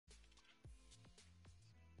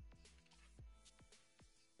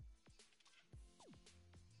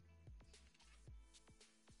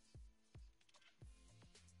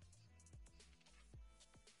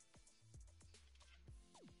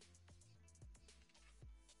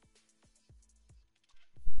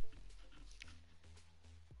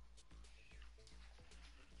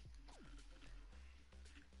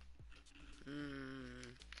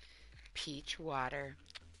peach water.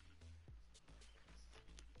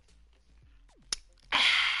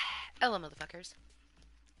 Hello, motherfuckers,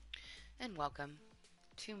 and welcome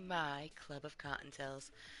to my Club of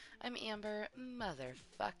Cottontails. I'm Amber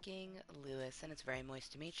motherfucking Lewis, and it's very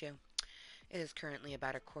moist to meet you. It is currently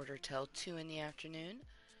about a quarter till 2 in the afternoon,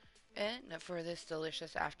 and for this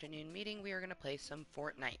delicious afternoon meeting, we are going to play some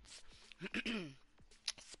Fortnites.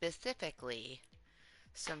 Specifically,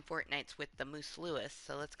 some Fortnites with the Moose Lewis,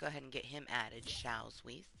 so let's go ahead and get him added, shall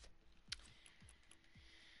we?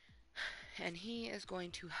 And he is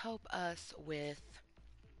going to help us with,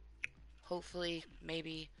 hopefully,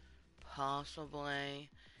 maybe, possibly,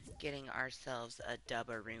 getting ourselves a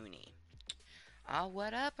dubbaroonie.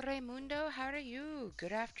 What up, Raimundo? How are you?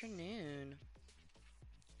 Good afternoon.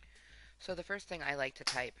 So the first thing I like to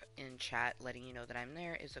type in chat, letting you know that I'm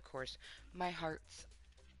there, is of course my hearts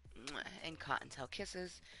and Cottontail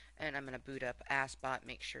kisses. And I'm gonna boot up Assbot,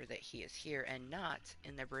 make sure that he is here and not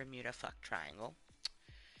in the Bermuda fuck triangle.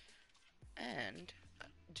 And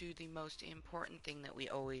do the most important thing that we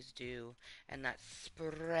always do, and that's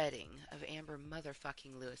spreading of Amber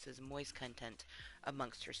motherfucking Lewis's moist content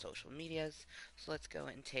amongst her social medias. So let's go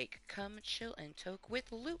and take Come Chill and Toke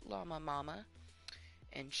with Loot Llama Mama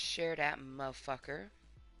and share that motherfucker.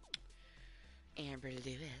 Amber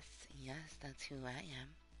Lewis, yes, that's who I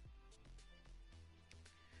am.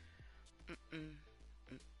 Mm-mm,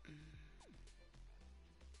 mm-mm.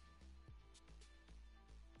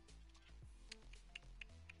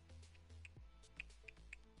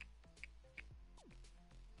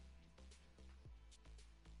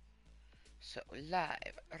 So live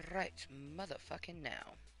right motherfucking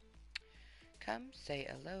now. Come say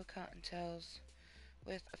hello, Cottontails,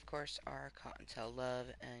 with, of course, our Cottontail love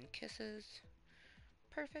and kisses.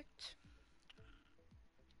 Perfect.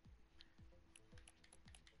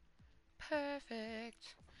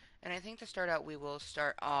 Perfect. And I think to start out, we will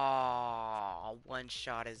start. Aww, one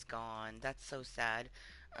shot is gone. That's so sad.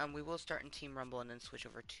 We will start in Team Rumble and then switch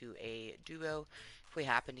over to a duo. If we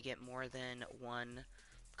happen to get more than one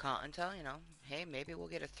Cottontail, hey, maybe we'll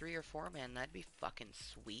get a 3 or 4 man. That'd be fucking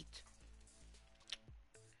sweet.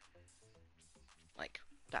 Like,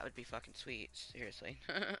 that would be fucking sweet. Seriously.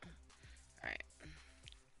 Alright.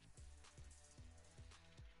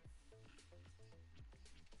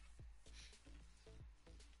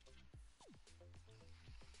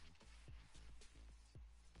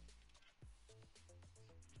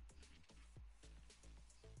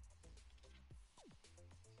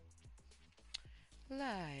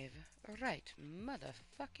 Live. Right.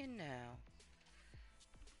 Motherfucking now.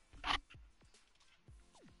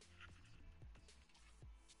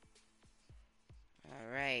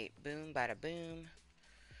 Alright. Boom, bada boom.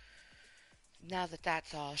 Now that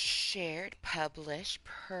that's all shared, published,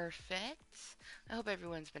 perfect. I hope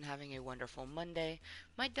everyone's been having a wonderful Monday.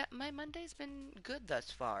 My Monday's been good thus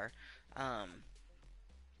far. Um,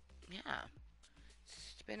 yeah,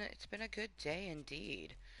 it's been a good day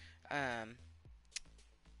indeed. Um,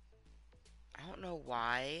 I don't know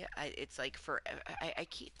why. It's like I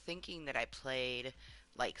keep thinking that I played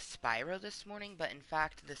like Spyro this morning, but in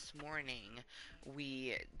fact this morning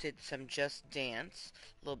we did some Just Dance,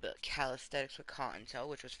 a little bit of calisthenics with Cottontail,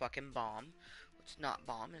 which was fucking bomb. What's not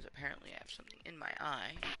bomb is apparently I have something in my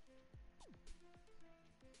eye.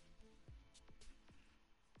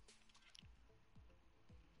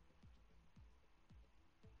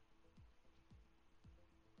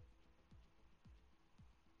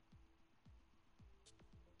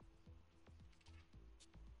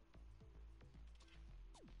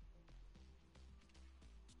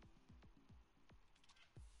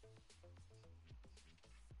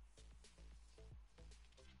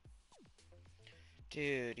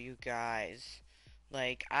 Dude, you guys.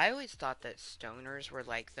 Like, I always thought that stoners were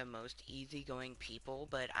like the most easygoing people,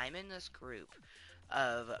 but I'm in this group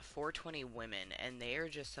of 420 women, and they are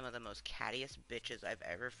just some of the most cattiest bitches I've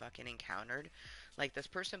ever fucking encountered. Like, this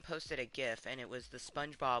person posted a gif, and it was the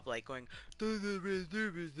SpongeBob, like, going,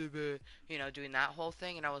 doing that whole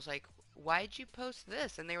thing, and I was like, why'd you post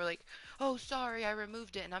this? And they were like, oh, sorry, I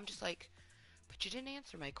removed it, and I'm just like, but you didn't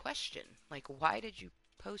answer my question. Like, why did you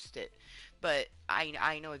post it? But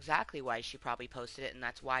I know exactly why she probably posted it, and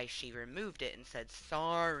that's why she removed it and said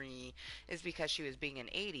sorry, is because she was being an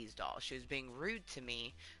 80s doll. She was being rude to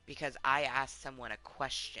me because I asked someone a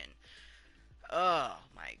question. Oh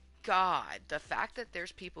my god. The fact that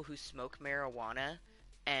there's people who smoke marijuana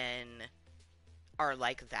and are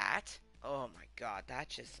like that. Oh my god,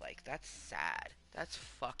 that's just like, that's sad. That's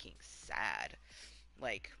fucking sad.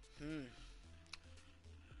 Like,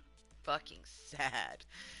 fucking sad.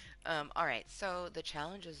 Alright, so the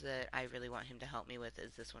challenges that I really want him to help me with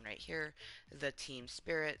is this one right here, the team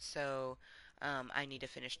spirit. So, I need to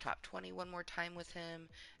finish top 20 one more time with him,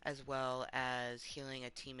 as well as healing a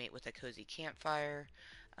teammate with a cozy campfire.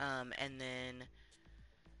 And then,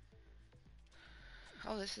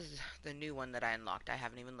 oh, this is the new one that I unlocked. I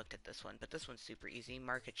haven't even looked at this one, but this one's super easy.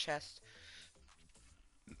 Mark a chest,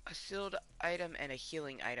 a sealed item, and a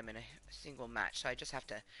healing item in a single match. So I just have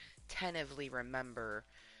to tentatively remember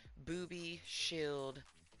booby, shield,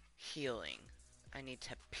 healing. I need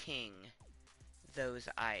to ping those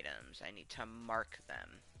items. I need to mark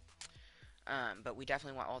them. But we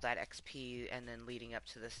definitely want all that XP and then leading up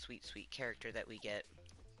to this sweet, sweet character that we get.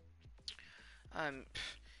 Um,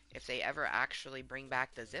 if they ever actually bring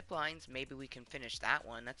back the zip lines, maybe we can finish that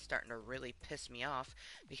one. That's starting to really piss me off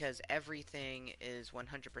because everything is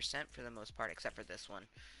 100% for the most part except for this one.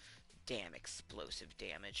 Damn explosive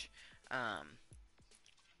damage. Um,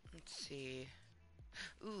 let's see.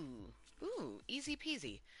 Ooh, easy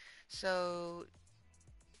peasy. So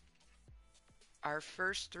our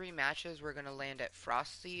first three matches we're gonna land at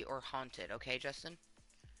Frosty or Haunted, okay, Justin?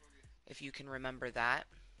 If you can remember that.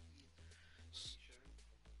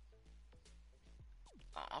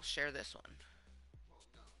 I'll share this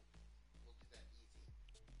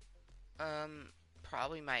one.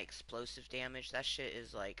 Probably my explosive damage. That shit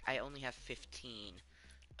is like, I only have 15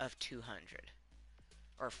 of 200.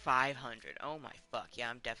 Or 500. Oh my fuck. Yeah,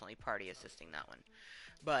 I'm definitely party assisting that one.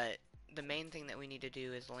 But the main thing that we need to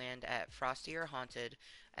do is land at Frosty or Haunted,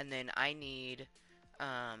 and then I need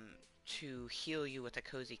to heal you with a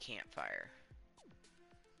cozy campfire.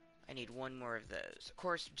 I need one more of those. Of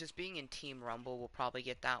course, just being in Team Rumble, we'll probably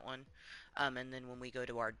get that one. And then when we go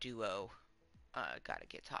to our duo, gotta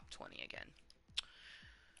get top 20 again.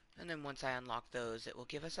 And then once I unlock those, it will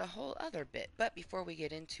give us a whole other bit. But before we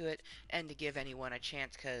get into it, and to give anyone a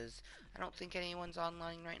chance, because I don't think anyone's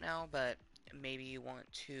online right now, but maybe you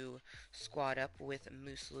want to squad up with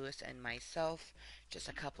Moose Lewis and myself. Just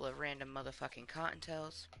a couple of random motherfucking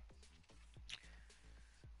Kottontales.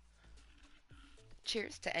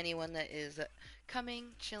 Cheers to anyone that is coming,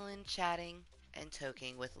 chilling, chatting, and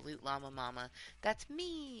toking with Loot Llama Mama. That's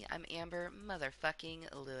me! I'm Amber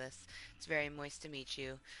motherfucking Lewis. It's very moist to meet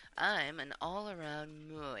you. I'm an all-around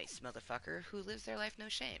moist motherfucker who lives their life no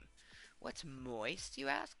shame. What's moist, you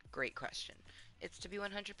ask? Great question. It's to be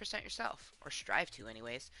 100% yourself, or strive to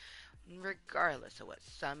anyways, regardless of what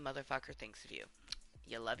some motherfucker thinks of you.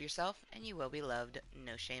 You love yourself, and you will be loved.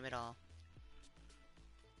 No shame at all.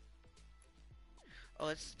 Oh,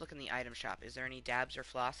 let's look in the item shop. Is there any dabs or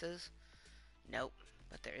flosses? Nope.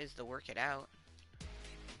 But there is the work it out.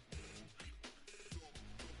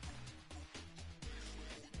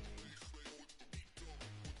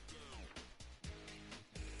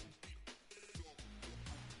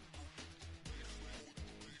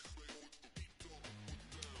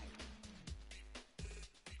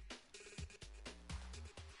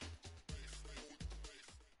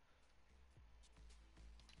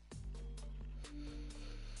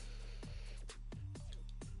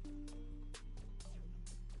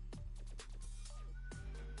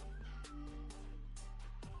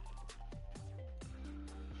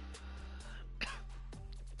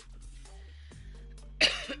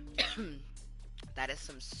 That is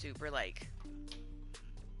some super, like...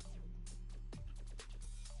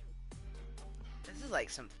 This is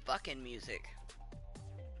like some fucking music.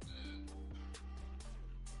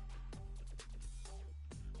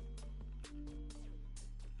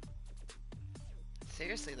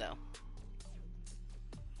 Seriously, though.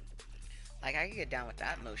 Like, I could get down with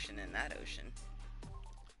that motion in that ocean.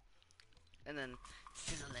 And then,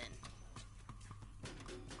 sizzling.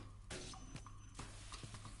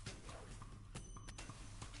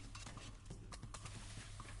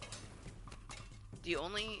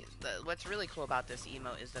 What's really cool about this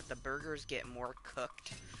emote is that the burgers get more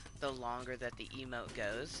cooked the longer that the emote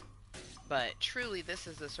goes. But truly, this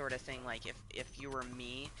is the sort of thing, like, if you were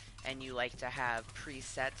me and you like to have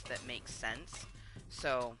presets that make sense.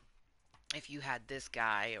 So, if you had this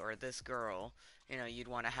guy or this girl, you know, you'd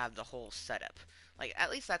want to have the whole setup. Like,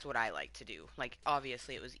 at least that's what I like to do. Like,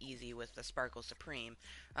 obviously it was easy with the Sparkle Supreme,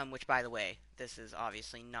 which, by the way, this is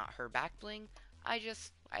obviously not her back bling. I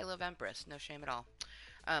love Empress, no shame at all.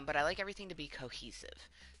 But I like everything to be cohesive.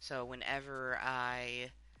 So whenever I,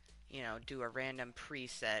 you know, do a random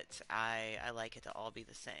preset, I like it to all be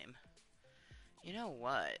the same. You know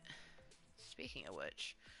what? Speaking of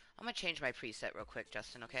which, I'm gonna change my preset real quick,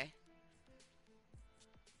 Justin, okay?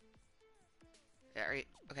 Are you,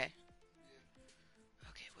 okay?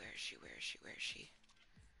 Okay, where is she? Where is she? Where is she?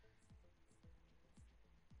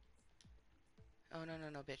 Oh, no, no,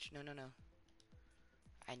 no, bitch. No, no, no.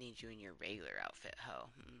 I need you in your regular outfit, ho.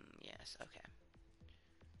 Yes, okay.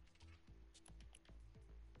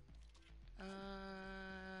 Um...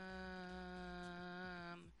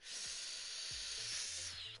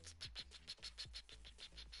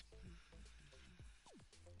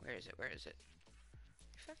 Where is it? Where is it?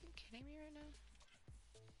 Are you fucking kidding me right now?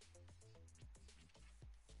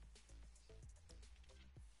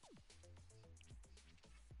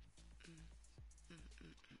 Mm, mm,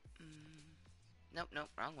 mm, mm. Nope, nope,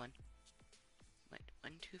 wrong one. Went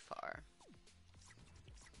one too far.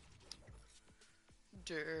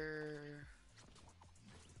 Durr.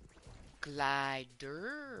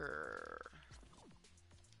 Glider.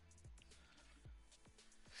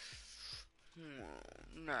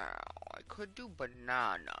 Now, I could do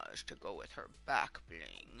bananas to go with her back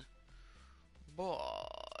bling.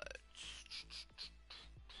 But...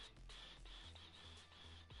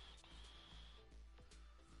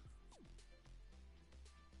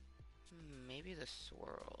 maybe the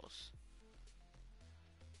swirls.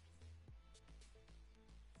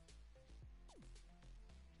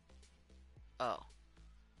 Oh.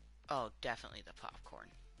 Oh, definitely the popcorn.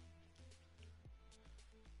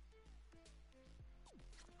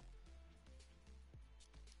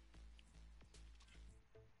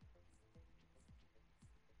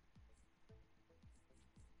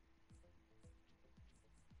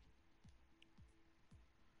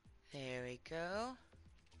 There we go.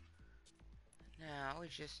 Now we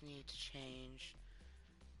just need to change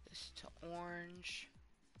this to orange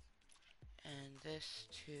and this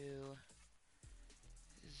to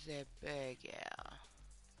the big, yeah,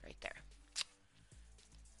 right there.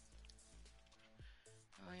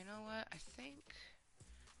 Oh, you know what? I think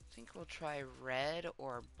we'll try red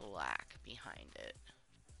or black behind it.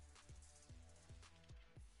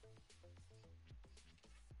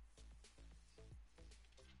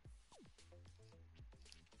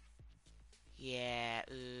 Yeah,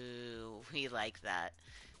 ooh, we like that.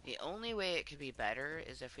 The only way it could be better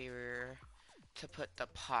is if we were to put the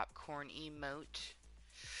popcorn emote.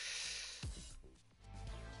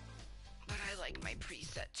 But I like my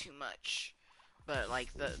preset too much. But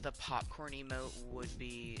like the popcorn emote would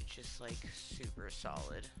be just like super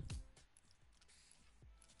solid.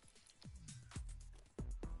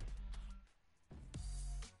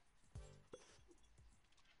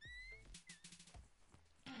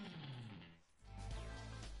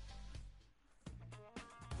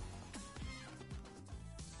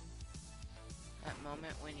 That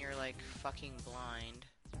moment when you're like fucking blind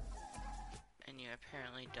and you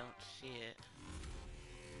apparently don't see it.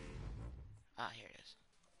 Ah, here it is.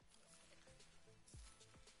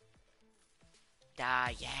 Ah,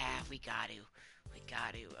 yeah, we got to. We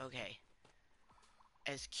got to. Okay.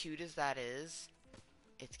 As cute as that is,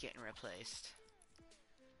 it's getting replaced.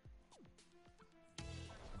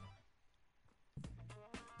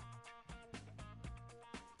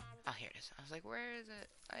 Oh, here it is. I was like, where is it?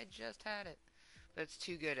 I just had it. But it's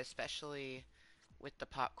too good, especially with the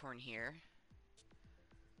popcorn here.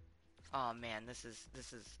 Oh man, this is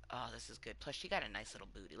good. Plus she got a nice little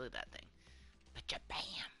booty. Look at that thing.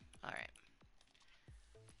 Ba-cha-bam! Alright.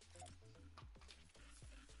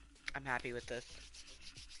 I'm happy with this.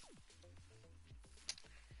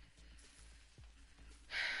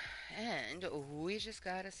 And we just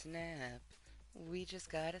got a snap. We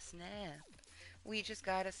just got a snap. We just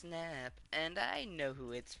got a snap. And I know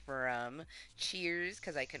who it's from. Cheers,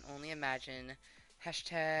 because I can only imagine.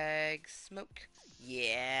 Hashtag smoke.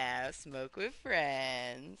 Yeah, smoke with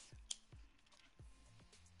friends.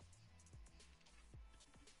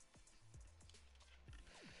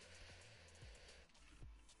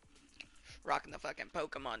 Rocking the fucking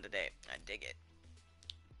Pokemon today. I dig it.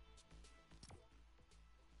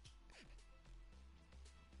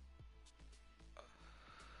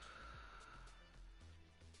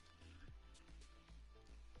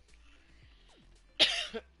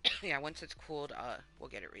 Yeah, once it's cooled, we'll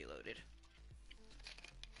get it reloaded.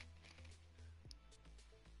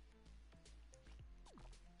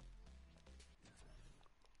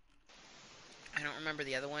 I don't remember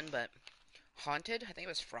the other one, but Haunted? I think it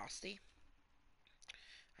was Frosty.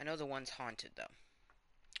 I know the one's Haunted, though.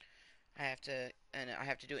 I have to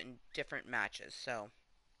do it in different matches, so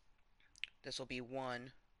this will be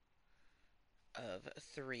one of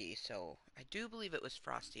three, so I do believe it was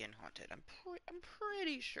Frosty and Haunted. I'm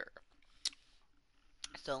pretty sure.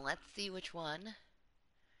 So let's see which one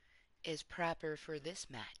is proper for this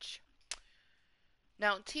match.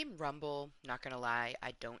 Now, Team Rumble, not gonna lie,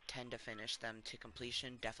 I don't tend to finish them to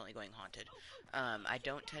completion. Definitely going Haunted. I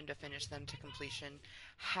don't tend to finish them to completion.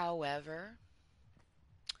 However,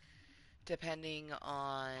 depending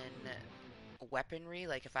on weaponry,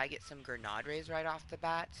 like if I get some grenade rays right off the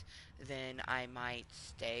bat, then I might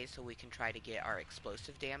stay so we can try to get our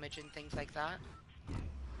explosive damage and things like that.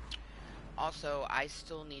 Also, I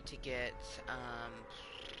still need to get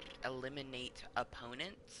eliminate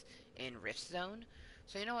opponents in Rift Zone.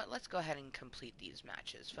 So you know what? Let's go ahead and complete these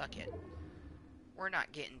matches. Fuck it. We're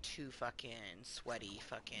not getting too fucking sweaty,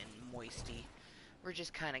 fucking moisty. We're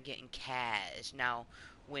just kind of getting cash. Now,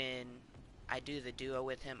 when I do the duo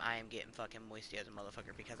with him, I am getting fucking moisty as a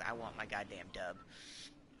motherfucker because I want my goddamn dub.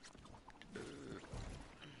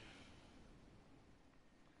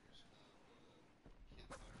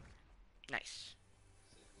 Nice.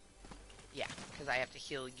 Yeah, because I have to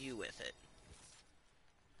heal you with it.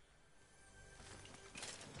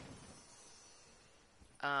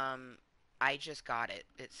 I just got it.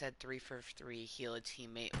 It said 3 for 3, heal a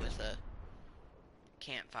teammate with a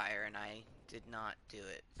campfire, and I did not do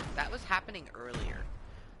it. That was happening earlier.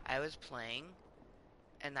 I was playing,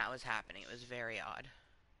 and that was happening. It was very odd.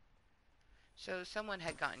 So someone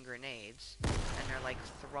had gotten grenades, and they're like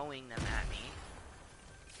throwing them at me.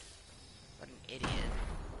 What an idiot.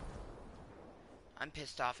 I'm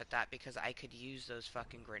pissed off at that because I could use those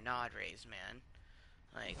fucking grenade rays, man.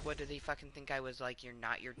 Like, what do they fucking think I was like, you're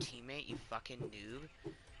not your teammate, you fucking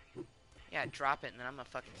noob? Yeah, drop it and then I'm gonna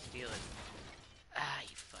fucking steal it. Ah,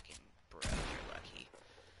 you fucking bro, you're lucky.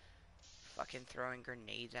 Fucking throwing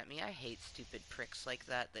grenades at me. I hate stupid pricks like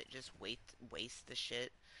that that just waste the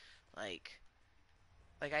shit. Like,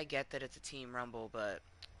 I get that it's a team rumble, but,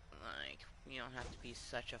 like, you don't have to be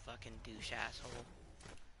such a fucking douche asshole.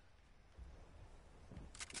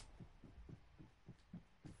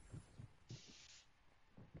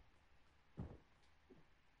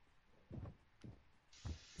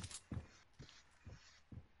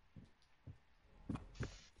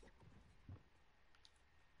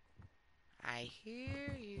 I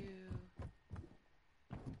hear you.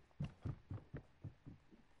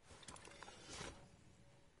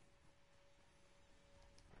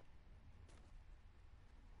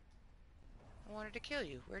 I wanted to kill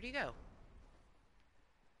you. Where'd he go?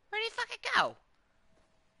 Where'd he fucking go?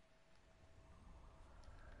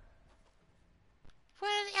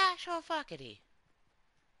 Where the actual fuckity?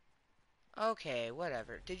 Okay,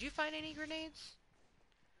 whatever. Did you find any grenades?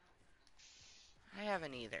 I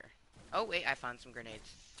haven't either. Oh, wait, I found some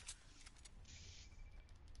grenades.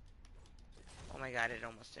 Oh my god, it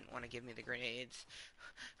almost didn't want to give me the grenades.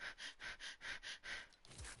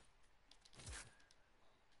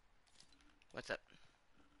 What's up?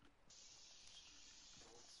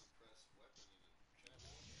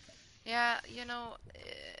 Yeah, you know,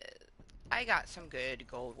 I got some good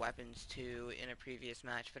gold weapons too in a previous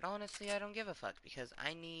match, but honestly, I don't give a fuck because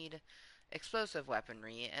I need explosive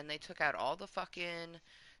weaponry, and they took out all the fucking...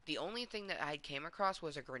 The only thing that I came across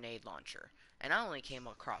was a grenade launcher, and I only came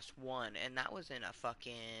across one, and that was in a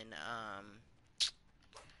fucking,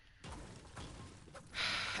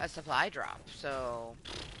 a supply drop, so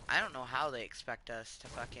I don't know how they expect us to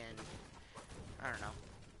fucking... I don't know.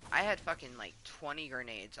 I had fucking like 20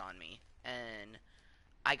 grenades on me, and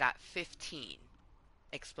I got 15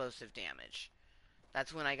 explosive damage.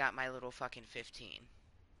 That's when I got my little fucking 15.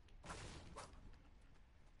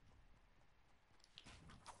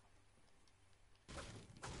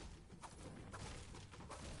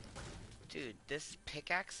 Dude, this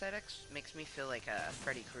pickaxe setup makes me feel like a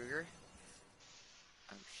Freddy Krueger.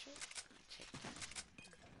 Oh shit. Let me take that.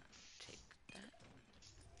 Take that.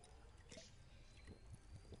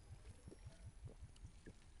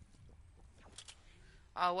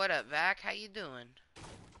 Oh, what up, Vac? How you doing?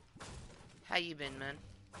 How you been, man?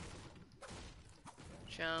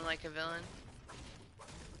 Chilling like a villain?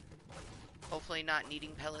 Hopefully not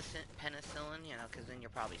needing penicillin, you know, because then you're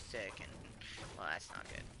probably sick, and, well, that's not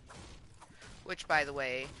good. Which, by the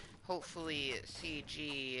way, hopefully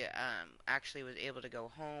CG actually was able to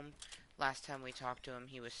go home. Last time we talked to him,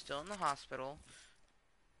 he was still in the hospital,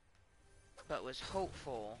 but was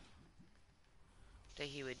hopeful that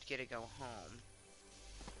he would get to go home.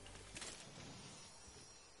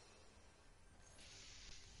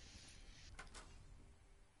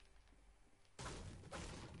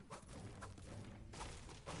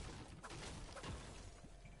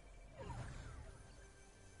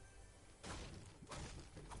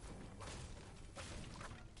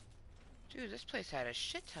 Dude, this place had a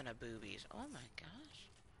shit ton of boobies. Oh my gosh.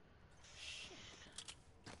 Shit.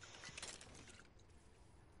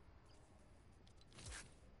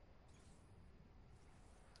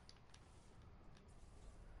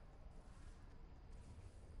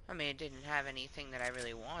 I mean, it didn't have anything that I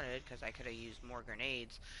really wanted, because I could have used more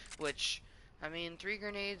grenades, which I mean, 3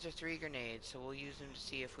 grenades are 3 grenades, so we'll use them to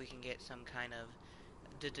see if we can get some kind of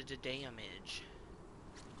damage.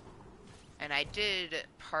 And I did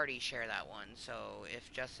party share that one, so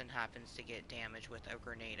if Justin happens to get damage with a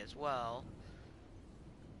grenade as well,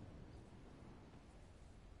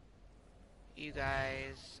 you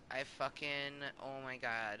guys, oh my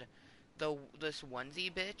god, this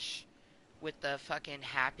onesie bitch with the fucking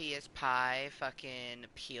happiest pie fucking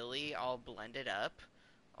peely all blended up.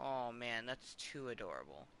 Oh man, that's too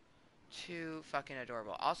adorable. Too fucking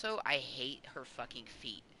adorable. Also, I hate her fucking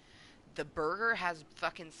feet. The burger has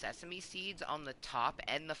fucking sesame seeds on the top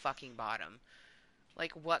and the fucking bottom.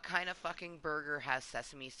 Like, what kind of fucking burger has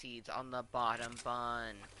sesame seeds on the bottom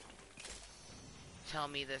bun? Tell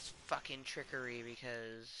me this fucking trickery,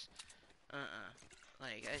 because,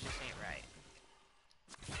 like, that just ain't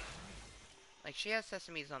right. Like, she has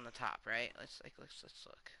sesames on the top, right? Let's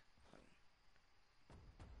look.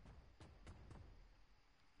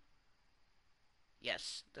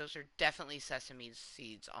 Yes, those are definitely sesame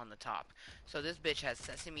seeds on the top. So this bitch has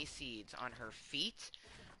sesame seeds on her feet,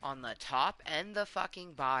 on the top, and the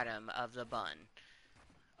fucking bottom of the bun.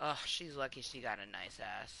 Ugh, she's lucky she got a nice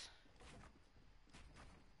ass.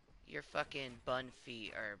 Your fucking bun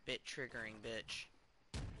feet are a bit triggering, bitch.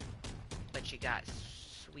 But you got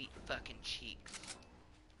sweet fucking cheeks.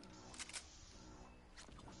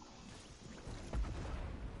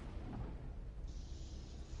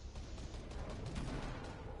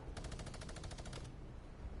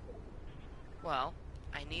 Well,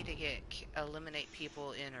 I need to eliminate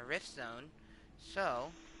people in a rift zone,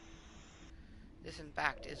 so this in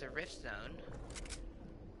fact is a rift zone.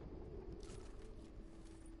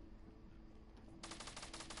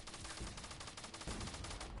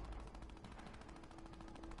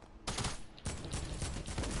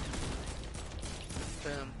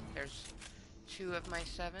 Boom. There's 2 of my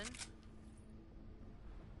 7.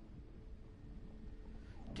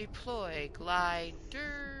 Deploy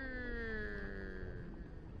glider.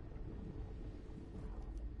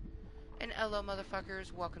 And hello,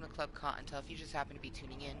 motherfuckers. Welcome to Club Kottontale. If you just happen to be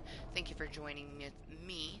tuning in, thank you for joining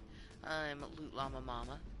me. I'm Llama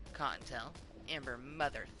Mama, Kottontale, Amber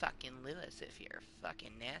motherfucking Lewis if you're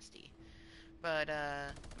fucking nasty. But,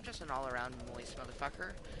 I'm just an all-around moist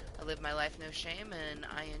motherfucker. I live my life no shame, and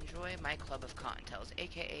I enjoy my Club of Kottontales,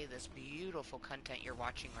 aka this beautiful content you're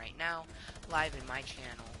watching right now, live in my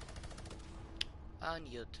channel on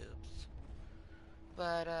YouTube.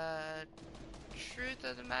 But, truth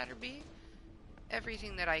of the matter be,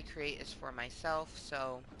 everything that I create is for myself,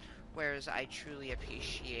 so whereas I truly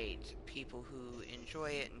appreciate people who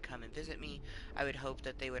enjoy it and come and visit me, I would hope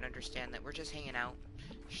that they would understand that we're just hanging out.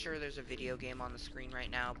 Sure, there's a video game on the screen right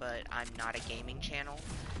now, but I'm not a gaming channel.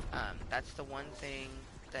 That's the one thing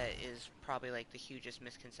that is probably like the hugest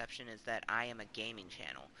misconception, is that I am a gaming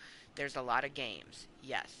channel. There's a lot of games.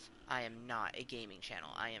 Yes, I am not a gaming channel.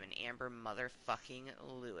 I am an Amber motherfucking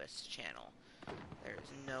Lewis channel.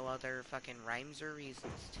 There's no other fucking rhymes or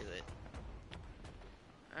reasons to it.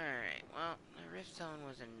 Alright, well, the rift zone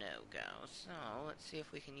was a no-go, so let's see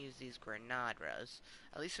if we can use these grenadras.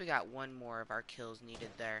 At least we got 1 more of our kills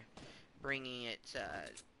needed there, bringing it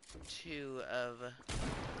 2 of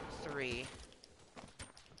 3.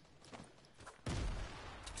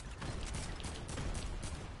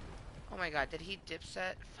 Oh my god, did he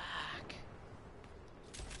dipset? Fuck.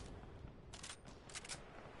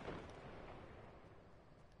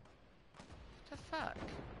 What the fuck?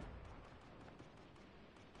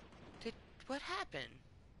 What happened?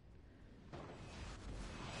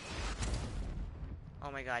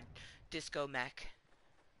 Oh my god. Disco mech.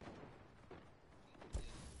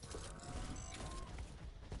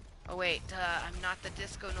 Oh wait, I'm not the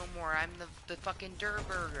disco no more. I'm the fucking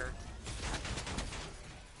Durburger.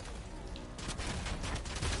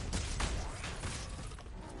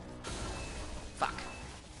 Fuck.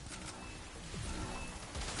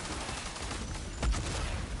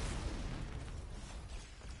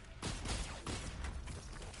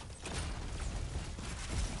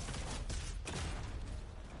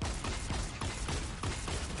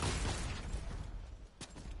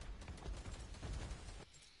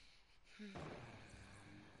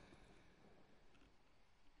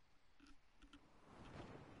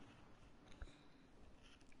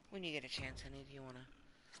 When you get a chance, honey, do you wanna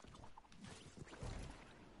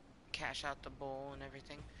cash out the bowl and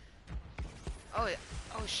everything? Oh, yeah.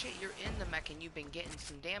 Oh shit, you're in the mech and you've been getting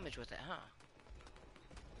some damage with it, huh?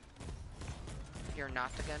 You're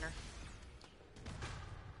not the gunner?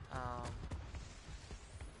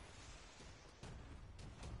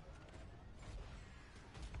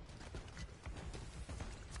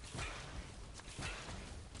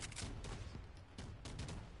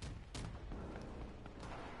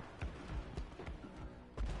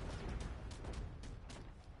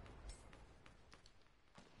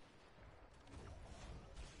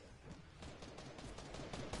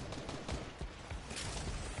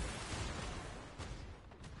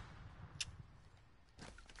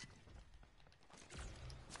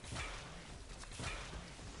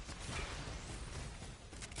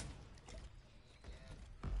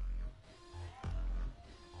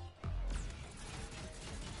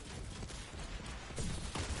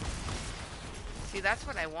 See, that's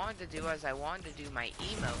what I wanted to do, is I wanted to do my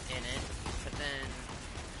emote in it, but then...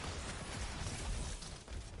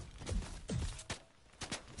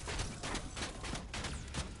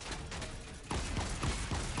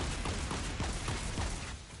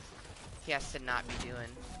 he has to not be doing.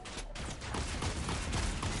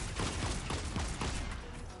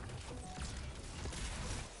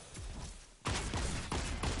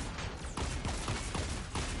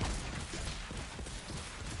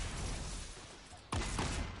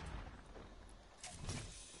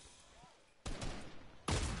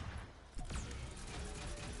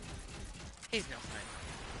 He's no fun.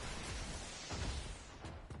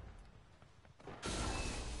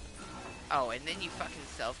 Oh, and then you fucking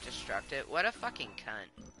self-destruct it. What a fucking cunt.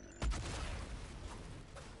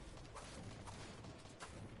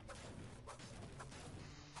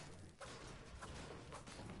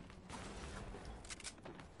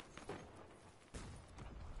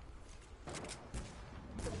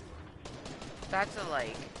 That's a,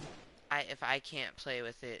 like, if I can't play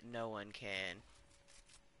with it, no one can.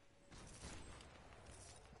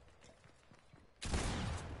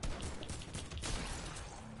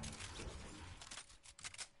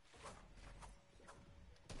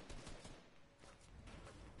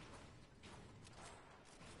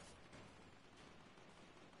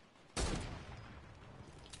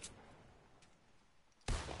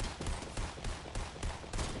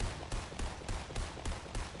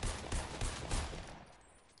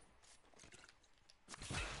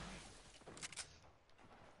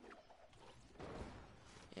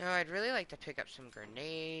 You know, I'd really like to pick up some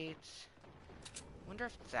grenades. Wonder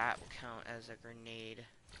if that will count as a grenade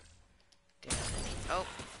damage. Oh,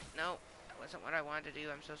 no. That wasn't what I wanted to do.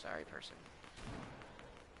 I'm so sorry, person.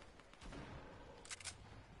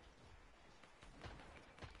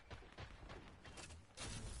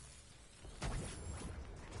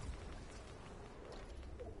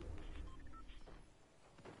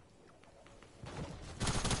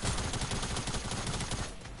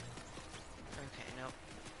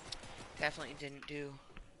 Definitely didn't do.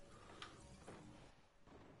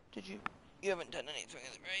 Did you? You haven't done anything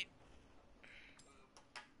with it, right?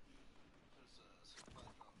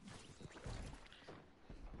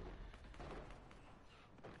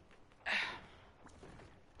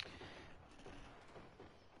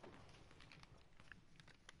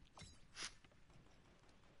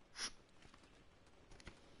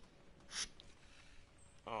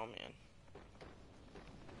 Oh, man.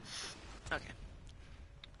 Okay.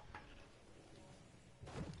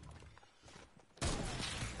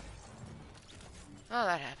 Oh,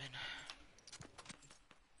 that happened.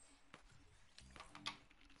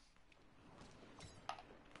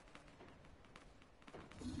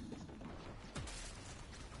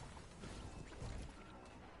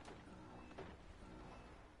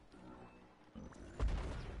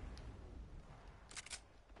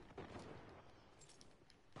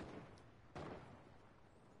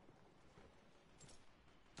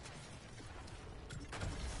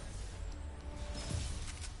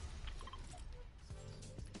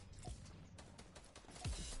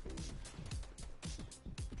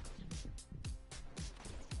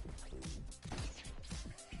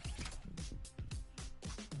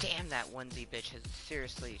 Damn, that onesie bitch has,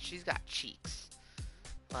 seriously, she's got cheeks.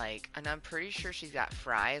 Like, and I'm pretty sure she's got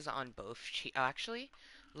fries on both cheeks. Oh, actually,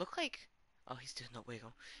 look like, oh, he's doing the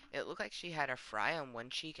wiggle. It looked like she had a fry on one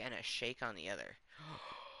cheek and a shake on the other.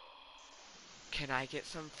 Can I get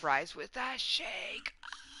some fries with that shake?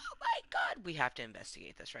 Oh my god, we have to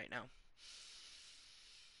investigate this right now.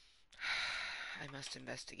 I must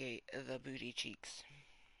investigate the booty cheeks.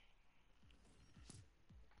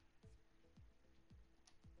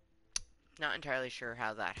 Not entirely sure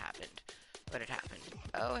how that happened, but it happened.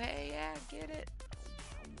 Oh, hey, yeah, get it.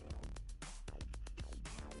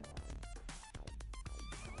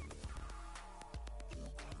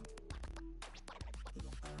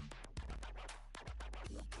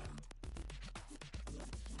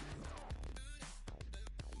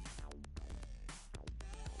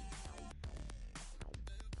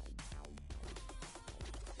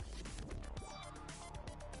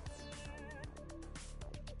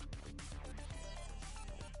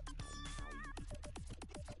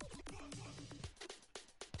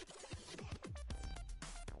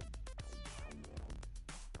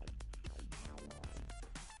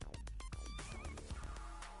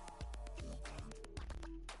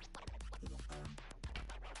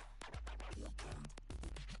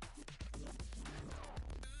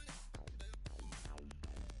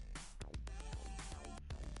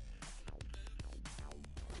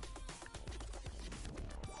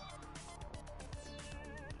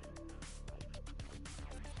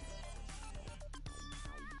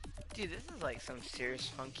 Dude, this is like some serious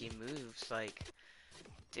funky moves. Like,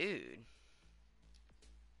 dude.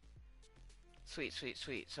 Sweet, sweet,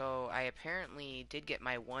 sweet. So I apparently did get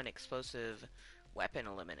my one explosive weapon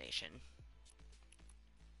elimination.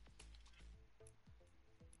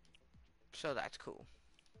 So that's cool.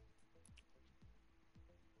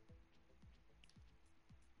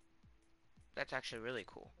 That's actually really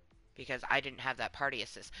cool. Because I didn't have that party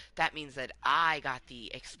assist. That means that I got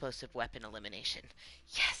the explosive weapon elimination.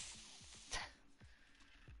 Yes!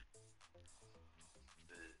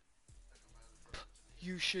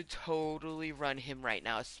 You should totally run him right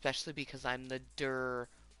now, especially because I'm the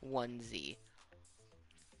onesie.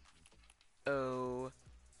 Oh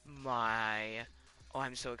my. Oh,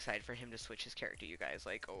 I'm so excited for him to switch his character, you guys.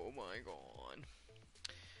 Like, oh my god.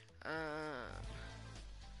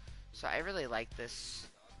 So I really like this.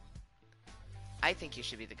 I think you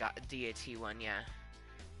should be the DAT one, yeah.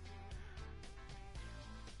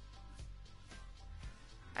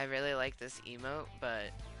 I really like this emote, but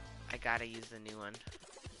I gotta use the new one.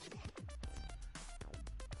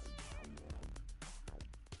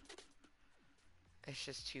 It's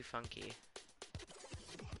just too funky.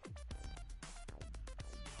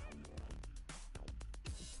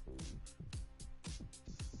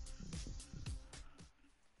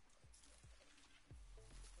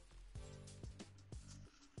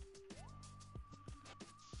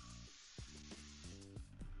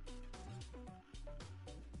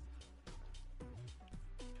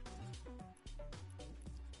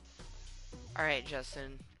 Alright,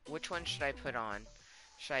 Justin, which one should I put on?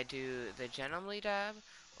 Should I do the gentlemanly dab,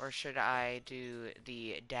 or should I do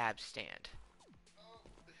the dab stand?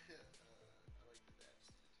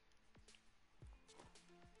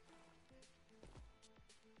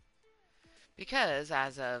 Because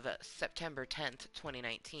as of September 10th,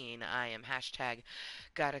 2019, I am hashtag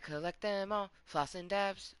gotta collect them all, floss and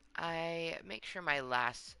dabs. I make sure my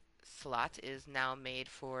last slot is now made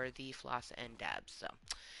for the floss and dabs, so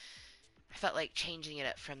I felt like changing it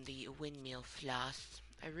up from the windmill floss.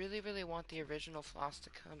 I really, really want the original floss to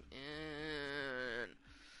come in.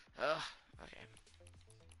 Ugh, okay.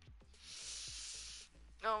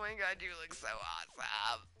 Oh my god, you look so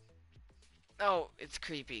awesome. Oh, it's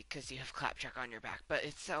creepy because you have clapjack on your back, but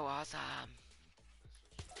it's so awesome.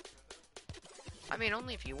 I mean,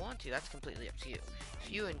 only if you want to. That's completely up to you.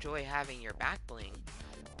 If you enjoy having your back bling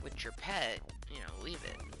with your pet, you know, leave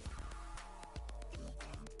it.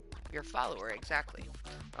 Your follower, exactly.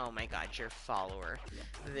 Oh my god, your follower.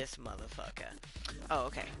 This motherfucker. Oh,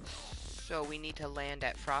 okay. So we need to land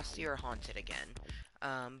at Frosty or Haunted again.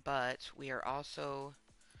 But we are also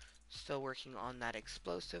still working on that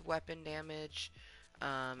explosive weapon damage.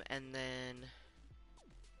 And then...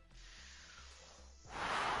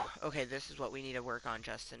 Okay, this is what we need to work on,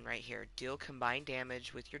 Justin, right here. Deal combined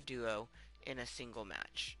damage with your duo in a single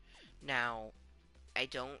match. Now, I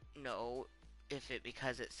don't know if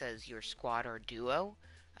because it says your squad or duo,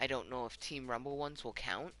 I don't know if Team Rumble ones will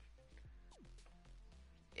count.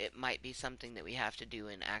 It might be something that we have to do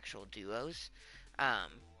in actual duos.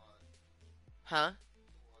 Huh?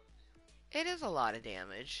 It is a lot of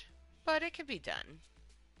damage, but it can be done.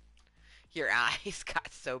 Your eyes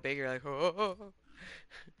got so big, you're like, oh,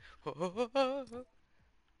 oh, oh, oh.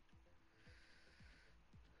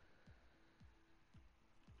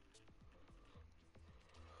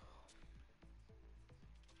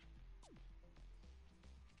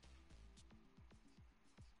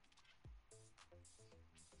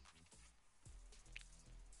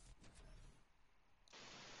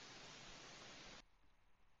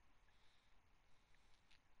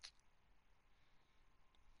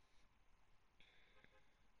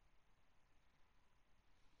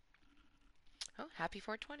 Oh, happy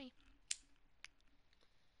 420.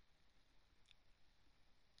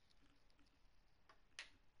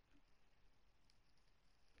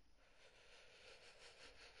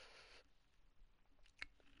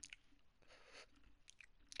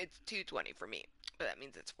 It's 220 for me, but that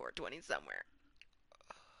means it's 420 somewhere.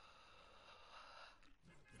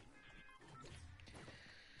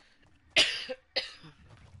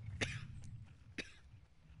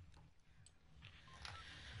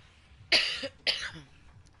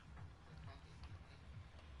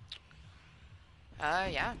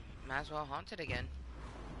 Yeah, might as well haunt it again.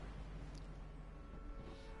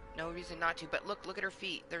 No reason not to, but look at her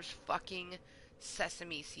feet. There's fucking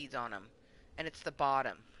sesame seeds on them. And it's the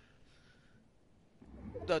bottom.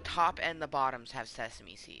 The top and the bottoms have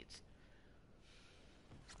sesame seeds.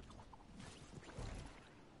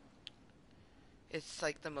 It's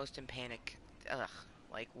like the most in panic. Ugh.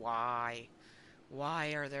 Like, why? Why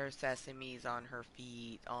are there sesames on her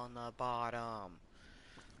feet on the bottom?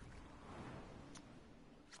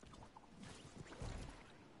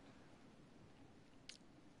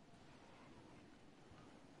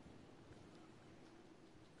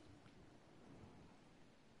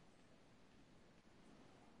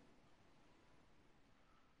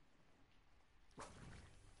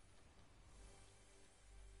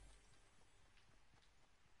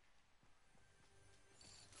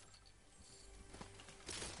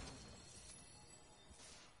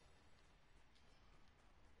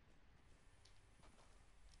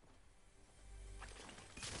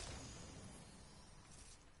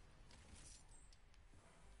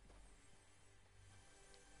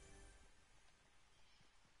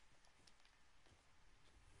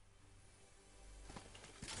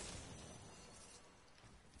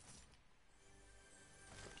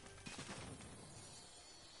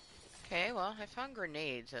 Okay, well, I found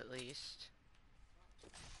grenades at least.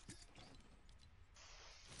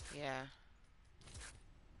 Yeah.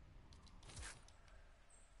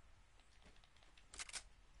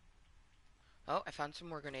 Oh, I found some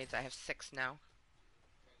more grenades. I have 6 now.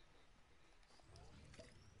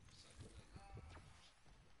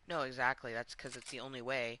 No, exactly. That's because it's the only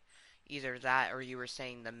way. Either that or you were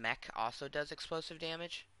saying the mech also does explosive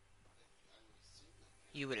damage?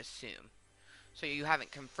 You would assume. So you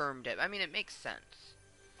haven't confirmed it. I mean, it makes sense.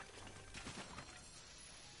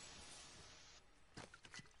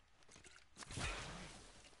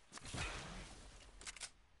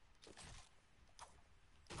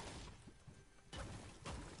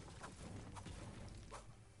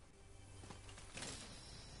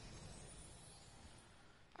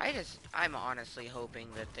 I'm honestly hoping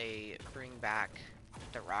that they bring back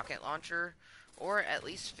the rocket launcher, or at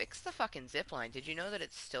least fix the fucking zipline. Did you know that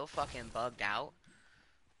it's still fucking bugged out?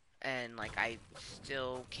 And, like, I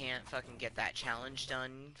still can't fucking get that challenge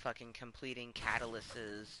done, fucking completing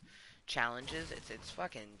Catalyst's challenges. It's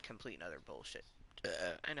fucking complete and utter bullshit.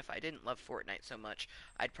 And if I didn't love Fortnite so much,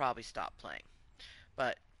 I'd probably stop playing.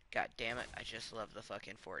 But, god damn it, I just love the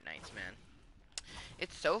fucking Fortnites, man.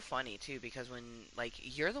 It's so funny too because when like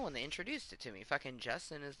you're the one that introduced it to me. Fucking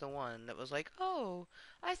Justin is the one that was like, "Oh,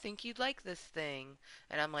 I think you'd like this thing."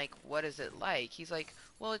 And I'm like, "What is it like?" He's like,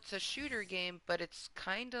 "Well, it's a shooter game, but it's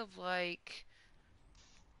kind of like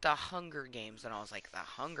the Hunger Games." And I was like, "The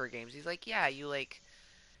Hunger Games?" He's like, "Yeah, you like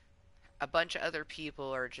a bunch of other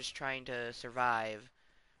people are just trying to survive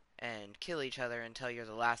and kill each other until you're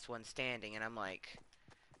the last one standing." And I'm like,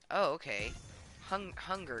 "Oh, okay.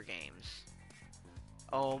 Hunger Games."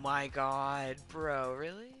 Oh my god, bro,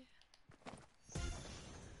 really?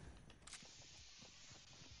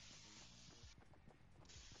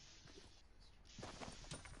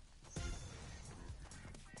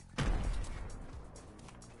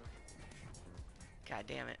 God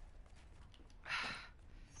damn it.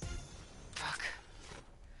 Fuck.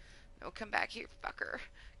 No, come back here, fucker.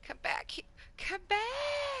 Come back here. Come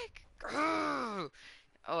back! Grrr.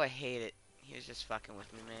 Oh, I hate it. He was just fucking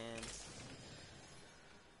with me, man.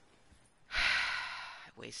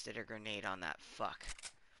 I wasted a grenade on that fuck.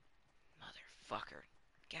 Motherfucker.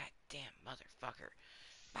 God damn motherfucker.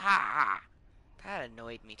 Ah! That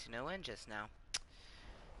annoyed me to no end just now.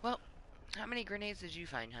 Well, how many grenades did you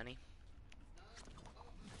find, honey?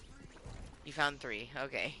 You found 3.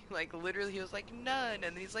 Okay. Like, literally, he was like, none. And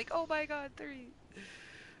then he's like, oh my god, 3.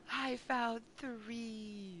 I found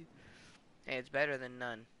 3. Hey, it's better than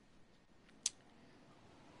none.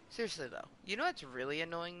 Seriously, though. You know what's really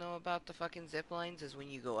annoying, though, about the fucking zip lines is when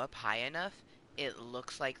you go up high enough, it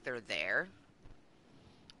looks like they're there.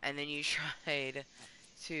 And then you tried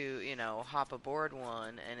to, hop aboard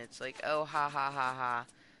one, and it's like, oh, ha, ha, ha, ha.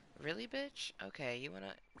 Really, bitch? Okay, you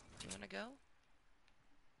wanna go?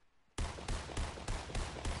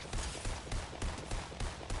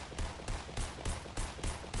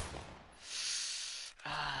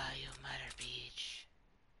 Ah, you mother beach.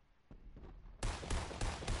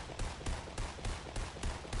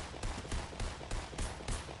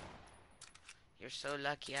 You're so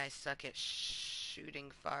lucky I suck at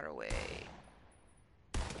shooting far away.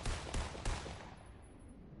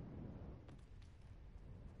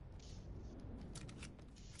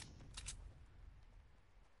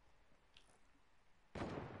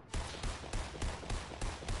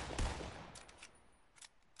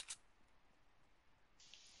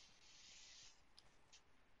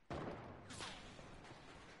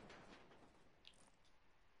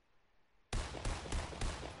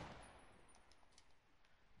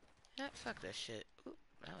 Yeah, fuck this shit. Oop,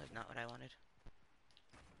 that was not what I wanted.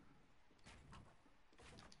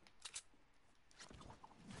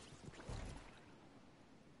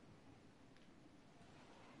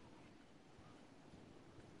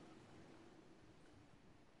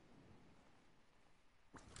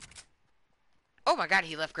 Oh my god,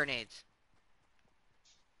 he left grenades.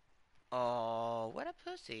 Oh, what a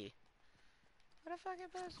pussy. What a fucking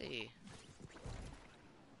pussy.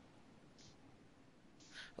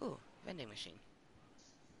 Ooh, vending machine.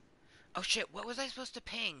 Oh shit, what was I supposed to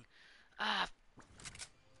ping? Ah,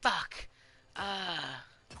 fuck. Uh,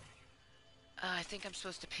 I think I'm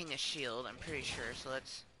supposed to ping a shield, I'm pretty sure, so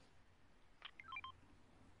let's...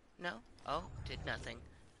 No? Oh, did nothing.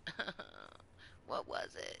 What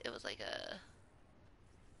was it? It was like a...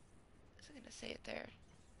 Is it gonna say it there?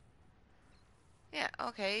 Yeah,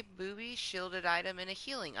 okay, booby, shielded item, and a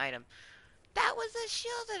healing item. That was a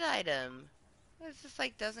shielded item! It's just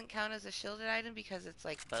like doesn't count as a shielded item because it's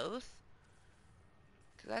like both?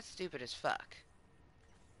 Cause that's stupid as fuck.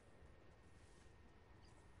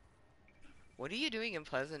 What are you doing in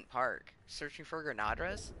Pleasant Park? Searching for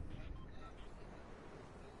Granadras?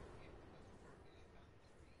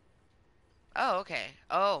 Oh, okay.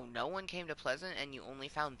 Oh, no one came to Pleasant and you only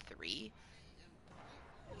found 3?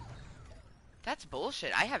 That's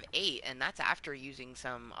bullshit. I have 8, and that's after using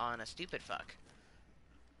some on a stupid fuck.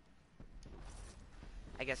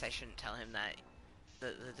 I guess I shouldn't tell him that.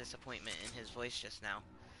 The disappointment in his voice just now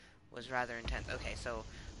was rather intense. Okay, so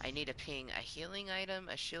I need to ping a healing item,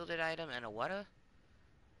 a shielded item, and a what?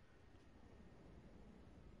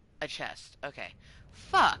 A chest. Okay.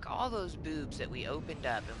 Fuck, all those boobs that we opened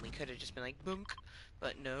up and we could have just been like, boonk.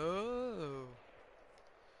 But no.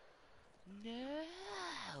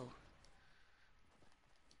 No.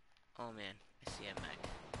 Oh man, I see a mech.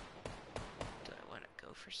 Do I want to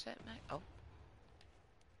go for set mech? Oh.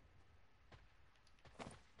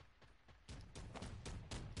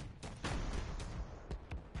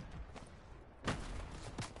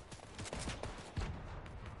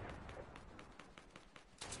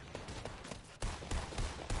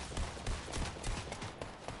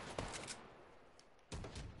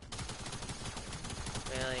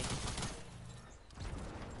 Really?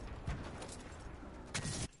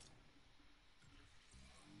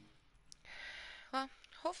 Well,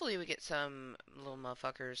 hopefully we get some little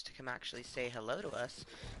motherfuckers to come actually say hello to us.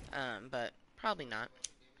 But probably not.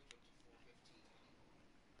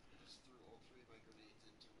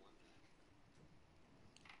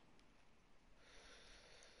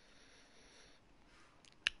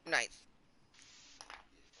 Nice.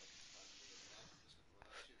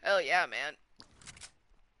 Hell yeah, man.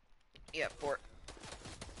 Yeah, 4.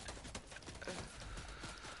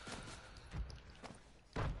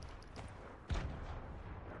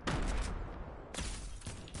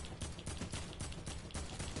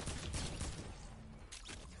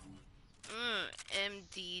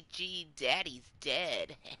 MDG Daddy's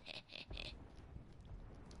dead.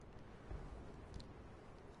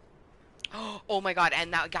 Oh my god,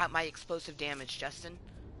 and that got my explosive damage, Justin.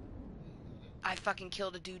 I fucking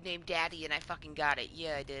killed a dude named Daddy and I fucking got it.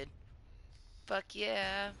 Yeah, I did. Fuck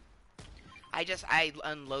yeah. I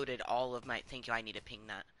unloaded all of my, thank you, I need to ping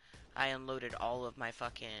that. I unloaded all of my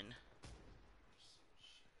fucking,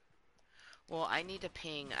 well, I need to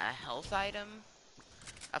ping a health item,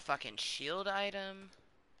 a fucking shield item.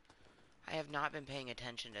 I have not been paying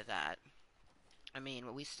attention to that. I mean,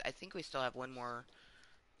 I think we still have one more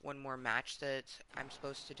match that I'm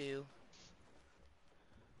supposed to do.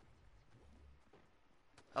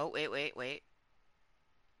 Oh, wait.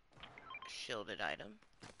 Shielded item.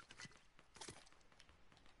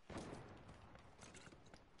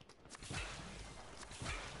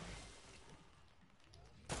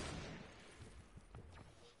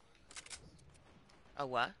 A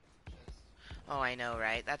what? Oh, I know,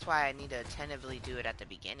 right? That's why I need to tentatively do it at the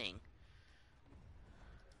beginning.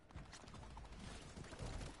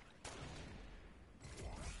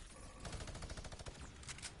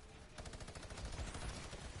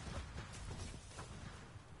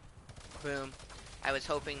 Boom. I was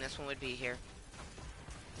hoping this one would be here.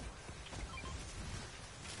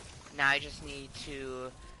 Now I just need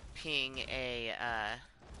to ping a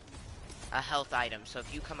health item. So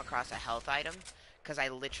if you come across a health item, because I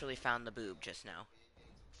literally found the boob just now.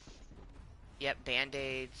 Yep,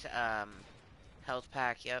 band-aids, health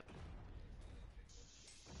pack, yep.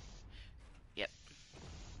 Yep.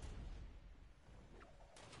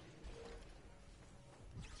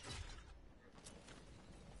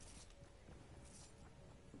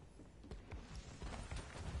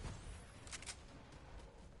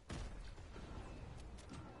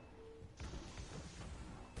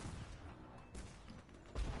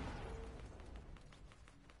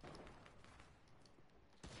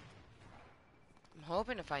 I'm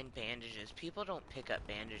hoping to find bandages. People don't pick up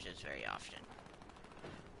bandages very often.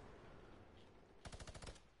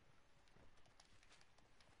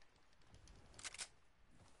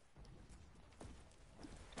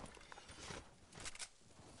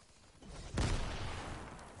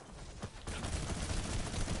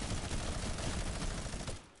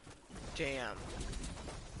 Damn.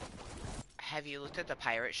 Have you looked at the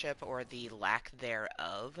pirate ship or the lack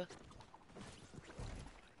thereof?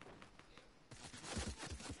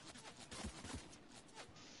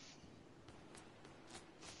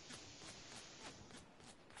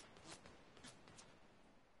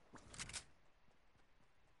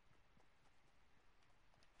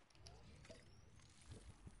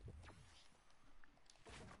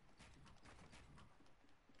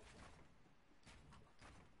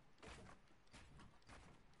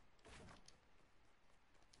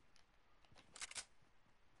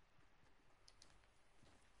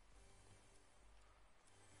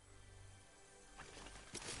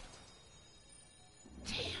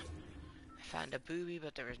 found a booby,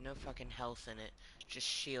 but there was no fucking health in it. Just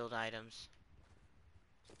shield items.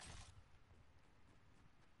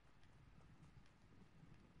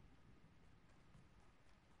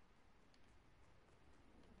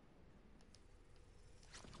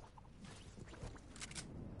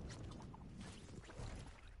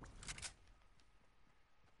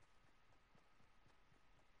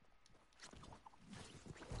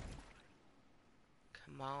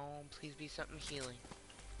 Come on, please be something healing.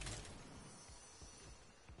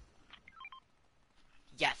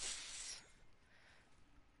 Yes!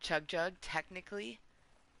 Chug Jug, technically,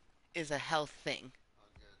 is a health thing.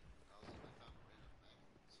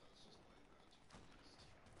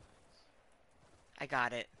 I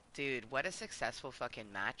got it. Dude, what a successful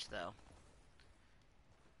fucking match, though.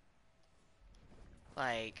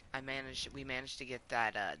 Like, we managed to get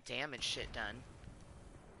that, damage shit done.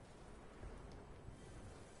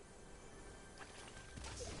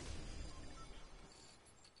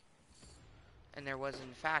 And there was,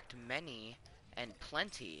 in fact, many and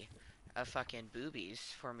plenty of fucking boobies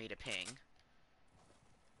for me to ping.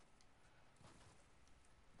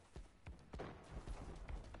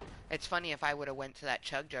 It's funny, if I would have went to that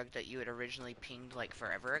Chug Jug that you had originally pinged, like,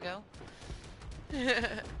 forever ago.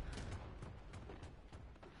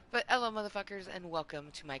 But hello, motherfuckers, and welcome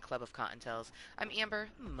to my Club of Kottontales. I'm Amber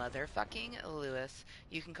motherfucking Lewis.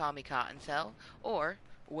 You can call me Kottontale, or,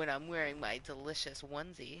 when I'm wearing my delicious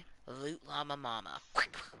onesie, Loot Llama Mama.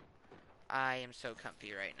 I am so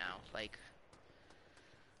comfy right now. Like,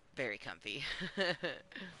 very comfy.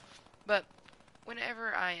 But,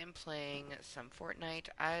 whenever I am playing some Fortnite,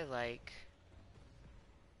 I like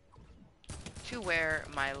to wear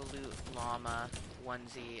my Loot Llama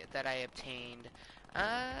onesie that I obtained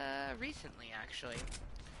recently, actually.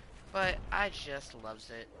 But I just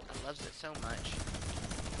loves it. I loves it so much.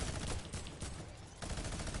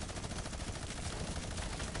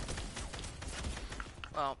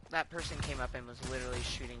 Well, that person came up and was literally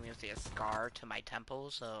shooting me with a scar to my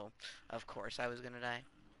temple, so of course I was gonna die.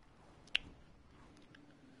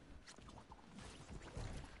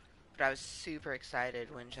 But I was super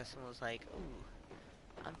excited when Justin was like,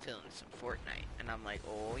 ooh, I'm feeling some Fortnite. And I'm like,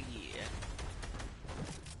 oh yeah.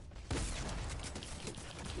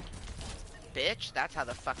 Bitch, that's how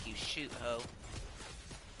the fuck you shoot, ho.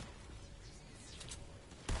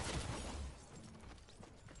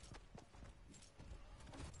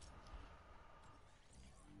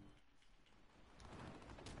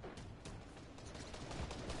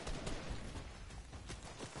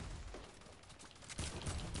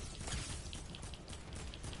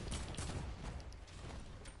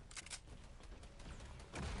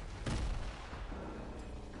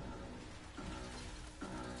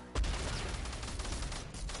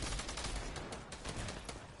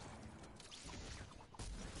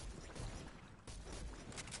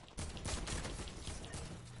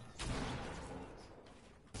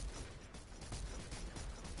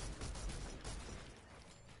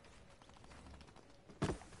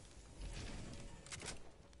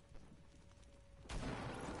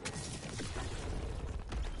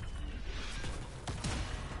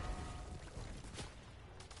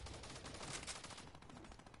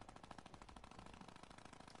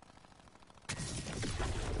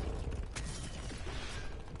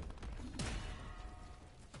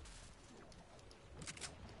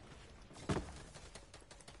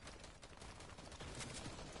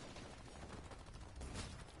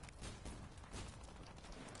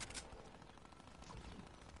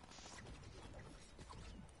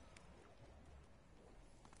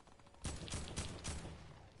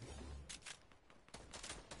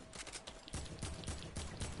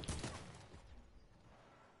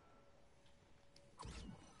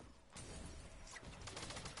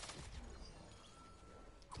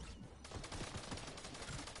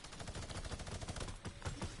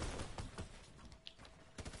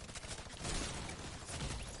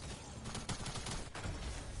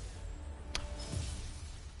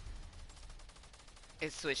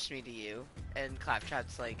 It switched me to you, and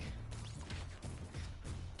Claptrap's like,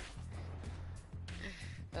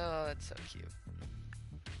 oh, that's so cute.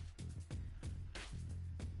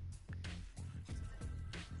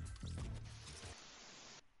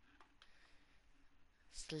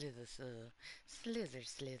 Slither, slither,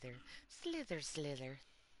 slither, slither, slither.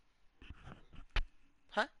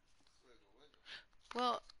 Huh?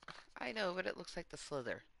 Well, I know, but it looks like the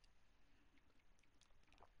slither.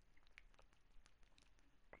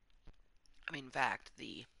 I mean, in fact,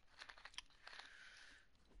 the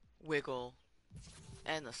wiggle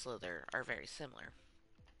and the slither are very similar.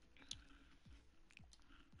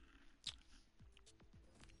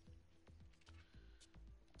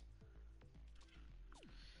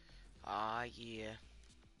 Aw, yeah.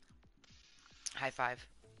 High five.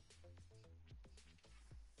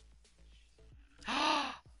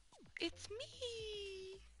 It's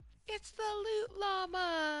me! It's the loot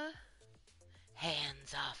llama!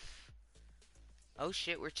 Hands off. Oh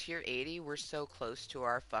shit, we're tier 80. We're so close to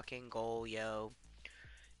our fucking goal, yo.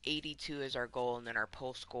 82 is our goal, and then our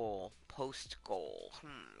post goal,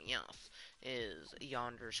 yes, is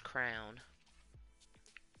Yonder's Crown.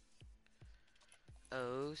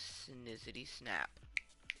 Oh, snizzity snap.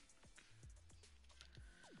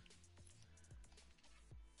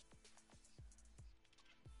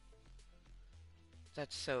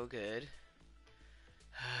 That's so good.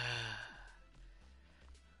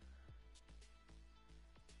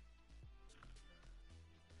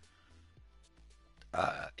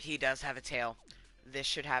 He does have a tail. This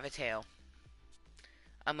should have a tail.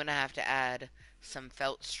 I'm gonna have to add some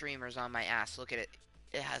felt streamers on my ass. Look at it.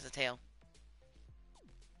 It has a tail.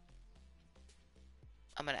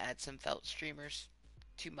 I'm gonna add some felt streamers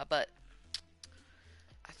to my butt.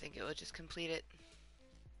 I think it will just complete it.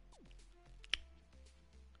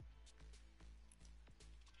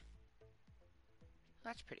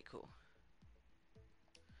 That's pretty cool.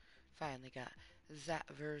 Finally got that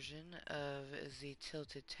version of the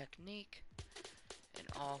tilted technique and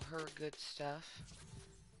all her good stuff.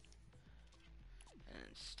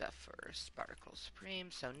 And stuff for Sparkle Supreme.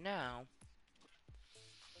 So now,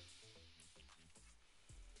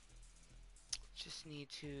 just need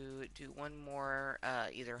to do one more,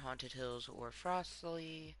 either Haunted Hills or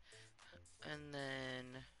Frostly. And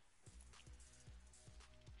then...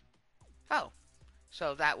 Oh!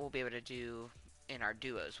 So that we'll be able to do in our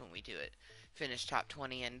duos when we do it. Finish top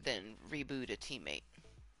 20 and then reboot a teammate.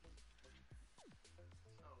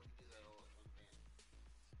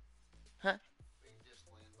 Huh?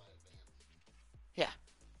 Yeah.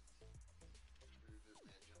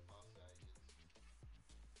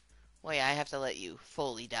 Well, yeah, I have to let you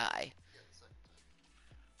fully die.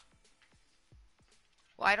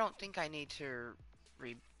 Well, I don't think I need to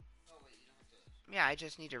re... Yeah, I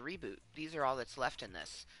just need to reboot. These are all that's left in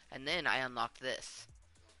this. And then I unlock this.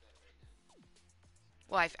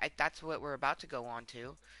 Well, that's what we're about to go on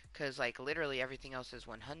to. Because, like, literally everything else is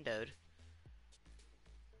 100'd.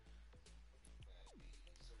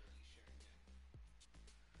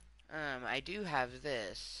 I do have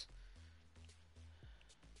this.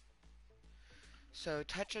 So,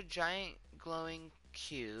 touch a giant glowing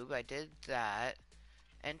cube. I did that.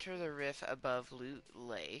 Enter the rift above Loot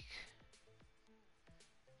Lake.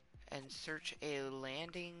 And search a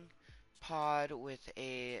landing pod with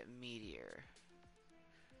a meteor.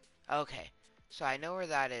 Okay, so I know where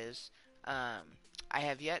that is. I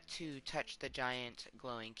have yet to touch the giant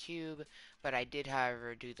glowing cube, but I did,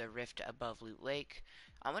 however, do the rift above Loot Lake.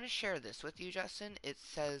 I'm going to share this with you, Justin. It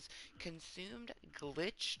says, consumed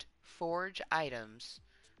glitched forge items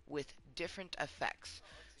with different effects.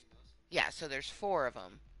 Yeah, so there's 4 of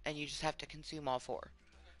them, and you just have to consume all 4.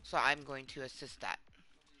 So I'm going to assist that.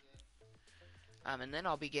 And then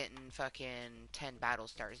I'll be getting fucking 10 battle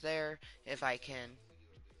stars there, if I can.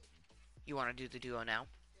 You want to do the duo now?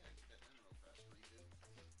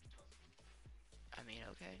 I mean,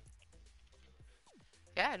 okay.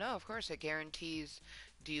 Yeah, no, of course it guarantees.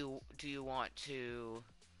 Do you want to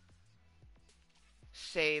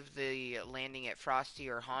save the landing at Frosty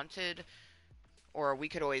or Haunted, or we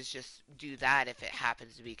could always just do that if it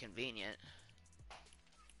happens to be convenient.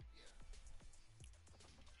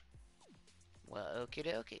 Well, okie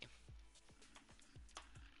dokie.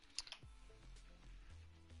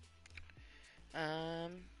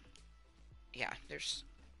 Um, yeah, there's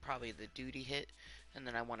probably the duty hit, and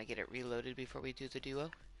then I want to get it reloaded before we do the duo.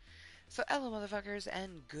 So, hello, motherfuckers,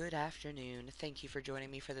 and good afternoon. Thank you for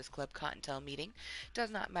joining me for this Club Kottontale meeting. Does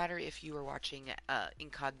not matter if you are watching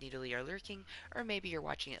incognitally or lurking, or maybe you're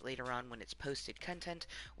watching it later on when it's posted content,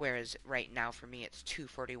 whereas right now for me it's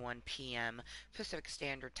 2:41 p.m. Pacific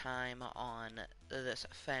Standard Time on this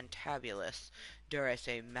fantabulous, dare I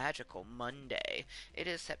say, magical Monday. It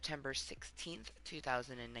is September 16th,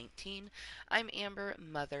 2019. I'm Amber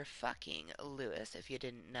motherfucking Lewis, if you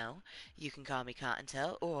didn't know. You can call me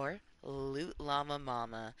Cottontail or Loot Llama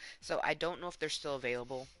Mama. So I don't know if they're still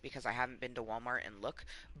available because I haven't been to Walmart and look,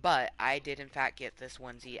 but I did in fact get this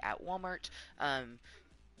onesie at Walmart.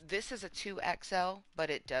 This is a 2XL, but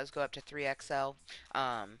it does go up to 3XL.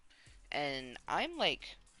 Um, and I'm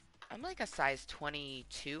like a size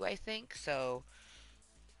 22, I think. So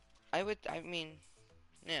I mean,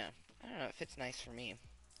 yeah, I don't know. It fits nice for me.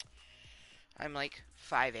 I'm like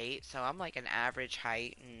 5'8", so I'm like an average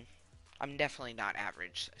height, and I'm definitely not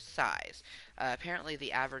average size. Apparently,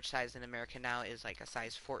 the average size in America now is like a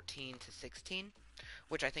size 14 to 16,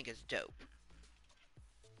 which I think is dope.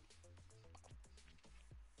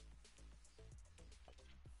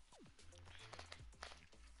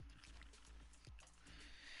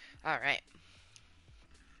 All right.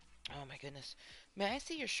 Oh my goodness. May I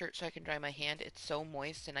see your shirt so I can dry my hand? It's so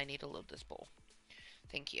moist and I need to load this bowl.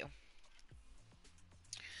 Thank you.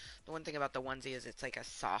 The one thing about the onesie is it's like a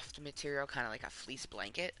soft material, kind of like a fleece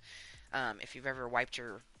blanket. If you've ever wiped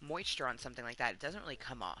your moisture on something like that, it doesn't really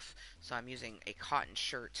come off. So I'm using a cotton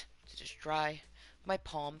shirt to just dry my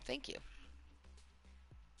palm. Thank you.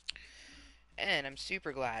 And I'm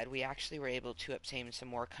super glad we actually were able to obtain some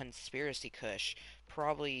more conspiracy kush.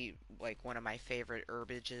 Probably like one of my favorite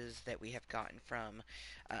herbages that we have gotten from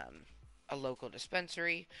um, a local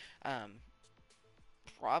dispensary. Um,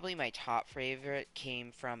 Probably my top favorite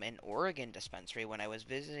came from an Oregon dispensary when I was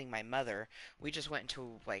visiting my mother. We just went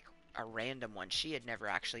into like a random one. She had never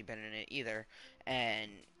actually been in it either.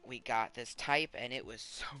 And we got this type and it was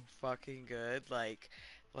so fucking good. Like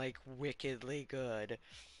wickedly good.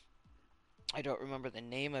 I don't remember the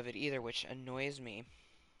name of it either, which annoys me.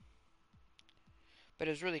 But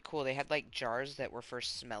it was really cool. They had like jars that were for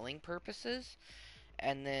smelling purposes,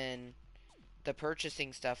 and then the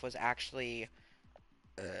purchasing stuff was actually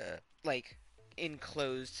like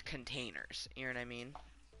enclosed containers. You know what I mean?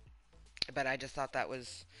 But I just thought that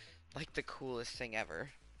was like the coolest thing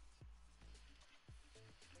ever.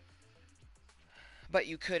 But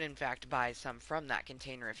you could, in fact, buy some from that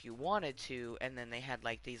container if you wanted to, and then they had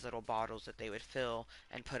like these little bottles that they would fill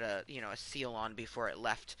and put a seal on before it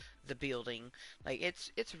left the building. Like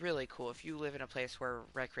it's really cool. If you live in a place where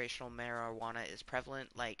recreational marijuana is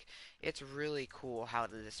prevalent, like it's really cool how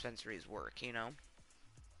the dispensaries work.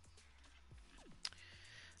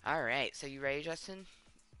 All right, so you ready, Justin?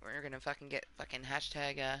 We're gonna fucking get fucking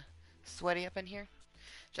hashtag sweaty up in here.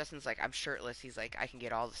 Justin's like, I'm shirtless. He's like, I can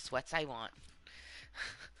get all the sweats I want.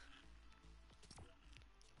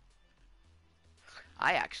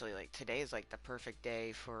 I actually like today is like the perfect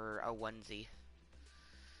day for a onesie.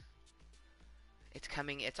 It's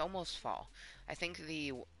coming. It's almost fall. I think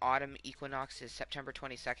the autumn equinox is September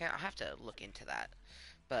 22nd. I'll have to look into that.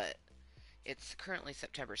 But it's currently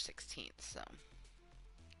September 16th, so.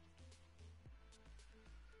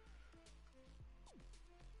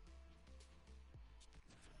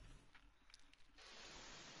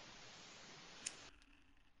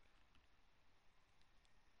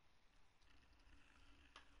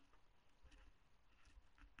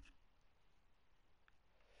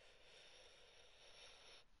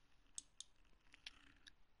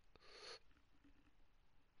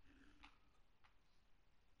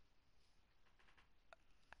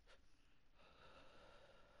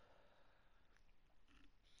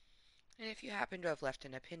 And if you happen to have left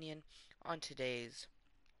an opinion on today's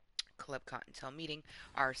Club Kottontale meeting,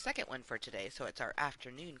 our second one for today, so it's our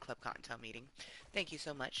afternoon Club Kottontale meeting, thank you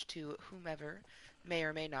so much to whomever may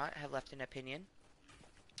or may not have left an opinion.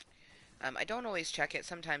 I don't always check it.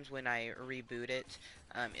 Sometimes when I reboot it,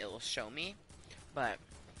 it will show me. But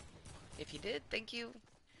if you did, thank you.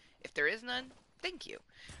 If there is none, thank you.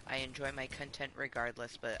 I enjoy my content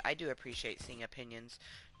regardless, but I do appreciate seeing opinions,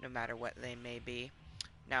 no matter what they may be.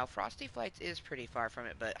 Now, Frosty Flights is pretty far from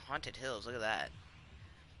it, but Haunted Hills, look at that.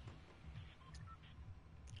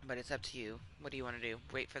 But it's up to you. What do you want to do?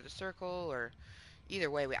 Wait for the circle, or either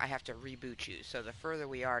way, I have to reboot you. So the further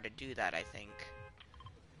we are to do that, I think.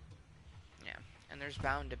 Yeah. And there's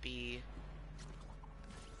bound to be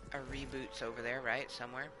a reboots over there, right?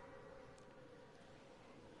 Somewhere.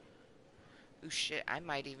 Ooh, shit. I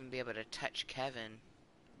might even be able to touch Kevin.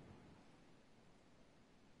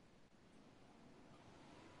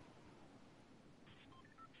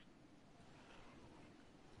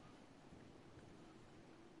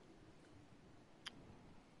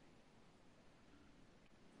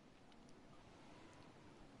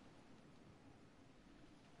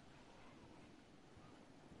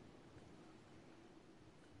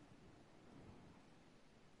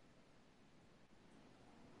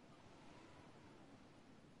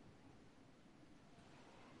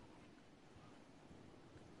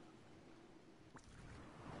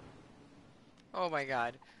 Oh my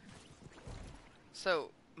god. So,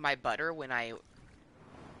 my butter, when I...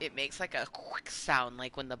 It makes like a quick sound,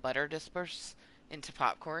 like when the butter disperses into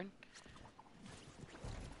popcorn.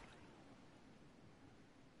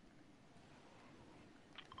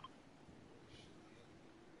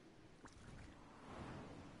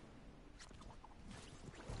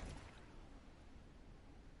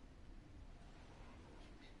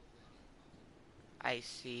 I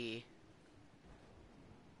see.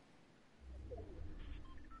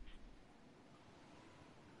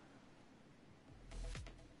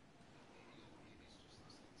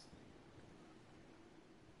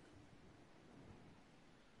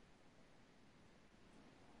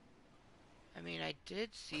 I mean, I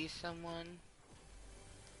did see someone.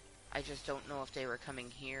 I just don't know if they were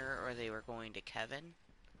coming here or they were going to Kevin.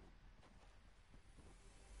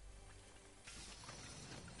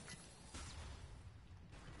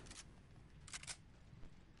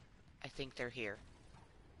 I think they're here.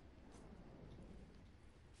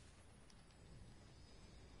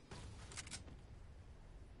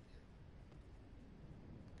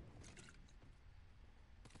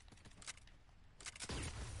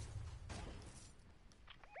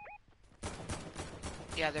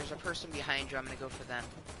 Yeah, there's a person behind you. I'm gonna go for them.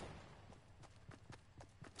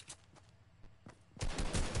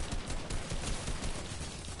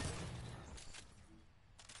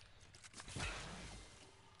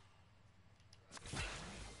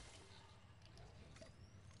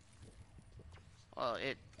 Well,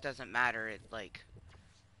 it doesn't matter. It, like,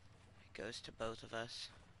 it goes to both of us.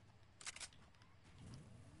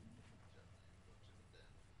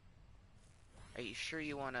 Are you sure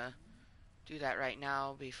you want to do that right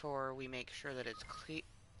now before we make sure that it's clear?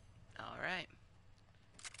 Alright.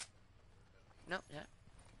 Nope, yeah.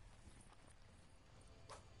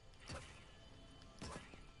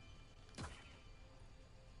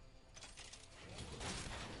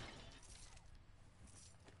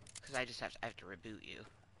 Because I have to reboot you.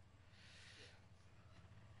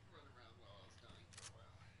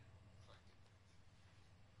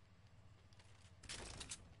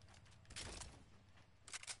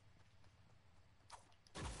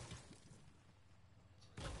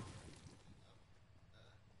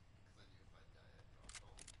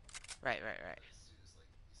 Right, right, right.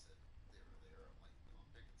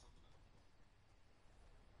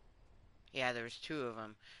 Yeah, there was two of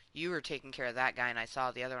them. You were taking care of that guy, and I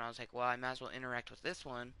saw the other one. I was like, well, I might as well interact with this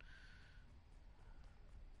one.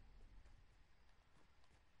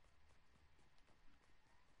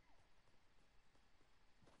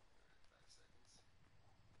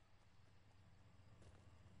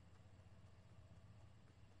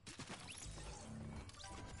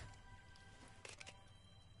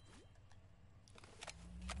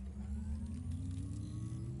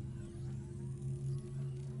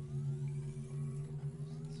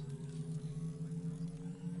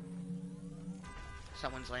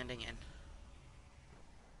 Someone's landing in.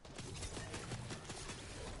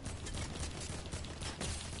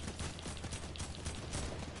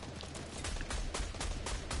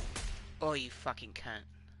 Oh, you fucking cunt.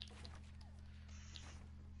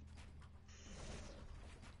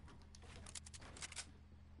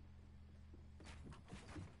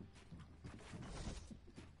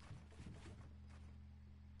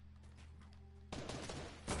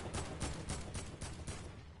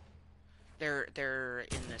 They're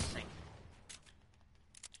in this thing.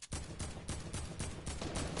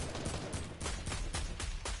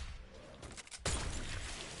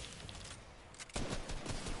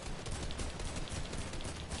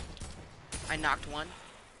 I knocked one.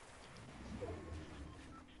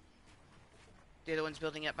 The other one's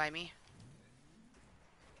building up by me.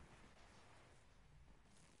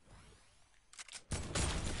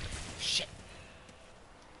 Shit.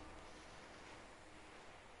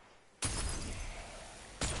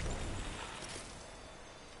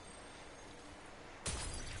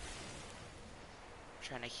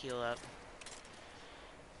 Trying to heal up.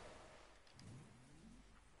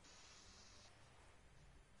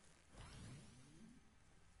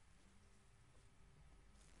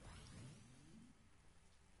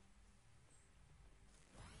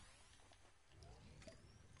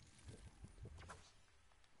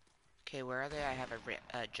 Okay, where are they? I have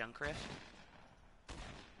a junk rift.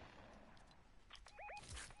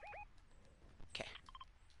 Okay.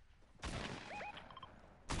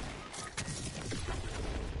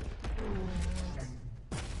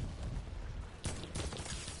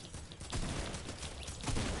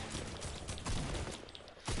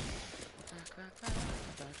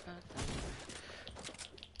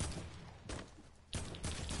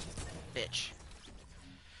 Bitch.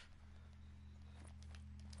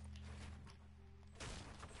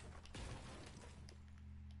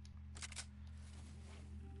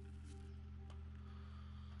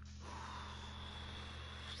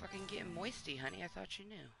 Fucking getting moisty, honey. I thought you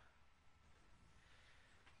knew.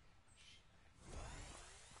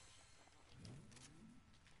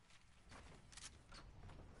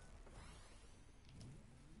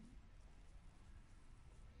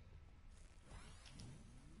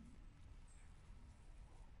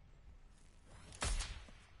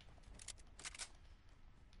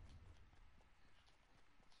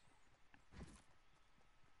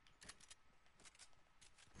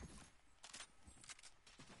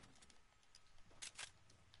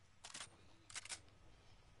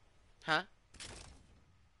 Huh?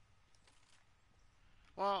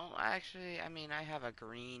 Well, actually, I mean, I have a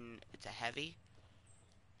green. It's a heavy,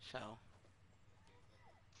 so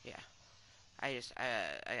yeah. I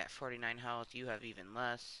got 49 health. You have even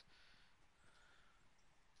less.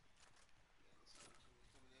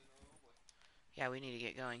 Yeah, we need to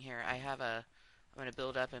get going here. I'm gonna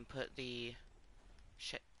build up and put the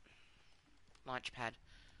shit launch pad.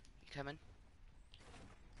 You coming?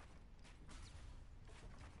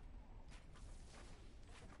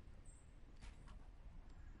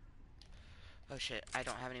 Oh shit, I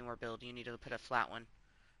don't have any more build. You need to put a flat one.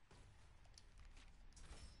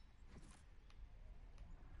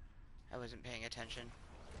 I wasn't paying attention.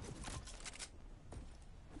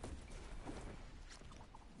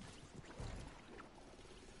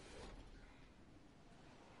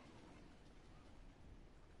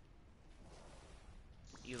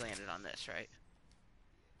 You landed on this, right?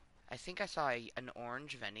 I think I saw an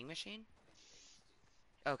orange vending machine.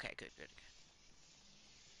 Okay, good, good.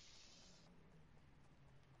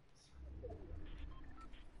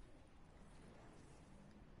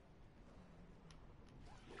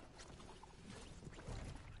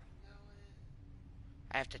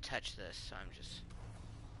 I have to touch this, so I'm just...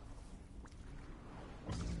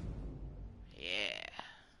 Yeah.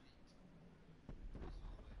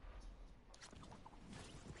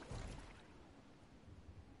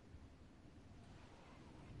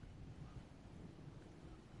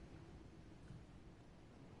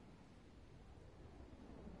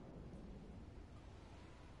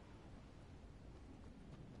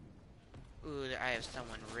 Ooh, I have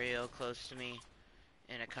someone real close to me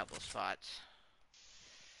in a couple spots.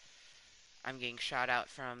 I'm getting shot out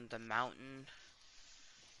from the mountain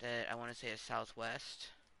that I want to say is southwest.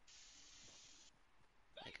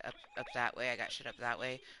 Like up that way. I got shit up that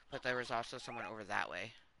way. But there was also someone over that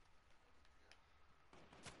way.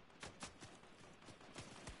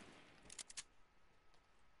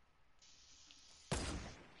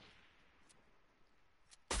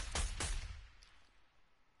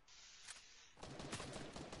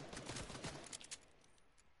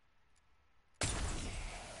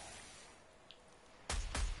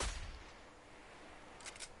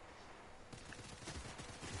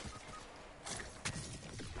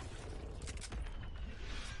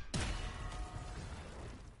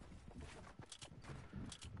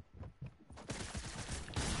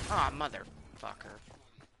 Aw, oh, motherfucker.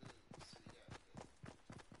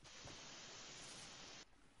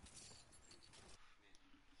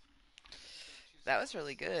 That was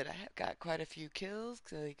really good. I got quite a few kills,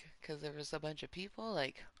 like, because there was a bunch of people.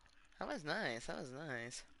 Like, that was nice. That was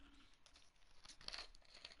nice.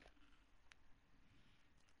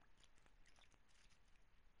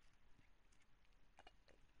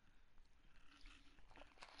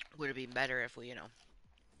 Would have been better if we,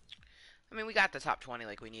 I mean, we got the top 20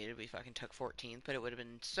 like we needed. We fucking took 14th, but it would have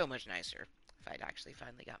been so much nicer if I'd actually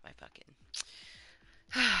finally got my fucking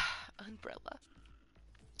umbrella.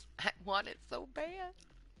 I want it so bad.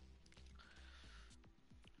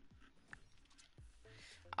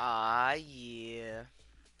 Ah, yeah.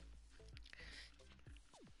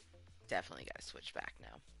 Definitely gotta switch back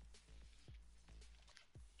now.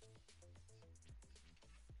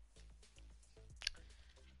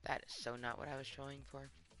 That is so not what I was showing for.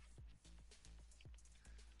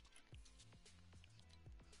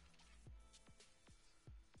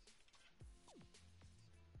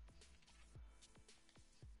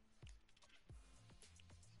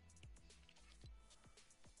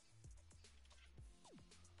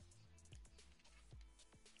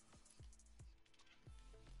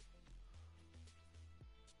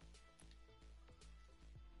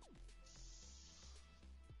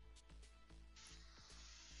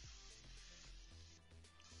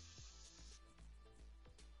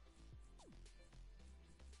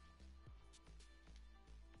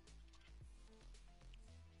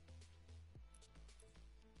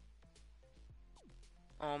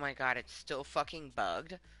 Oh my god, it's still fucking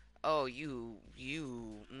bugged. Oh,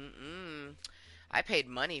 I paid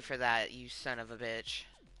money for that, you son of a bitch.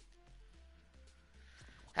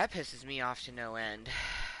 That pisses me off to no end.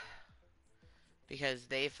 Because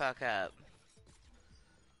they fuck up.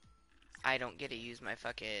 I don't get to use my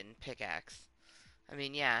fucking pickaxe. I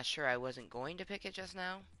mean, yeah, sure, I wasn't going to pick it just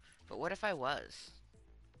now. But what if I was?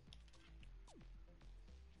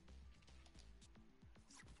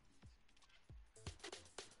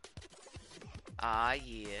 Ah,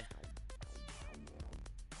 yeah.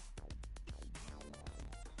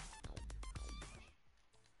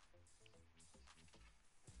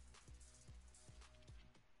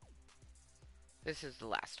 This is the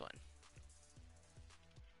last one.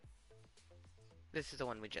 This is the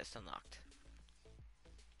one we just unlocked.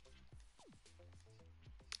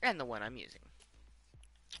 and the one I'm using.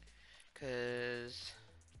 Because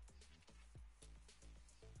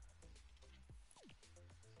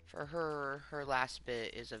for her last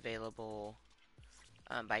bit is available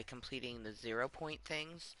by completing the 0 point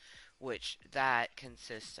things, which that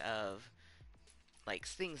consists of like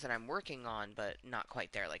things that I'm working on, but not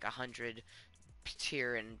quite there, like 100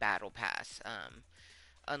 tier and battle pass,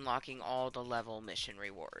 unlocking all the level mission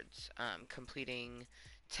rewards, completing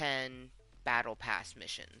 10 battle pass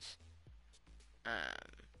missions, um,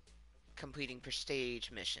 completing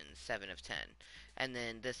prestige missions, 7 of 10. And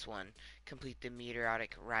then this one, complete the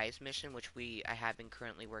meteoric rise mission, which I have been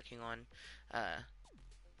currently working on. I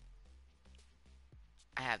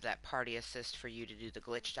have that party assist for you to do the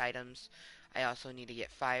glitched items. I also need to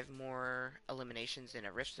get 5 more eliminations in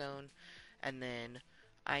a rift zone. And then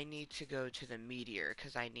I need to go to the meteor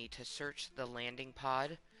because I need to search the landing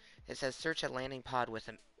pod. It says search a landing pod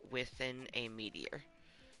within a meteor.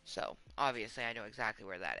 So, obviously I know exactly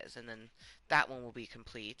where that is. And then that one will be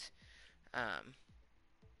complete. Um,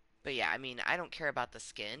 but yeah, I mean, I don't care about the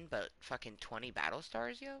skin, but fucking 20 battle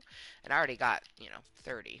stars, yo. And I already got,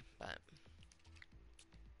 30, but...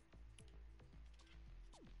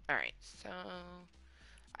 Alright, so...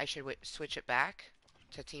 I should switch it back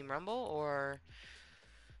to Team Rumble, or...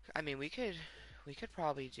 I mean, we could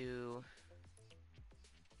probably do...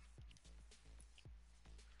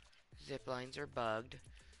 Zip lines are bugged.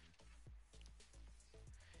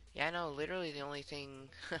 Yeah, I know, literally the only thing...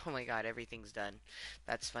 Oh my god, everything's done.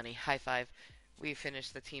 That's funny. High five. We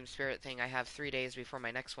finished the Team Spirit thing. I have 3 days before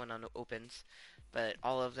my next one opens. But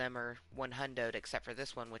all of them are 100 except for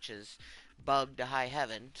this one, which is bugged to high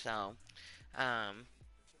heaven, so... Um,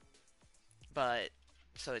 but,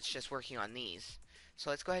 so it's just working on these. So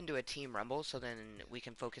let's go ahead and do a Team Rumble so then we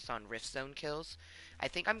can focus on Rift Zone kills. I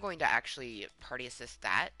think I'm going to actually party assist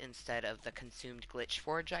that instead of the consumed glitch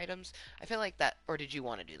forge items. I feel like that, or did you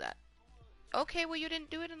want to do that? Okay, well you didn't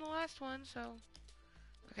do it in the last one, so...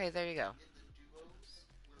 Okay, there you go.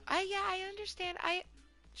 Yeah, I understand.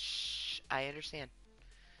 Shh, I understand.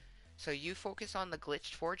 So you focus on the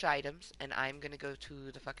glitched forge items, and I'm gonna go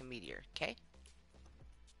to the fucking meteor, okay?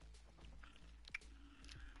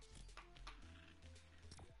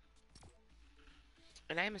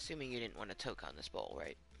 And I'm assuming you didn't want to Toke on this bowl,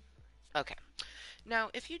 right? Okay. Now,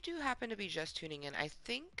 if you do happen to be just tuning in, I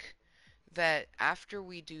think that after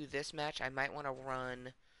we do this match, I might want to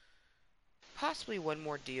run possibly one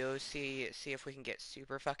more duo, see if we can get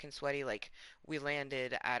super fucking sweaty. Like, we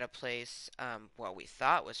landed at a place, well, we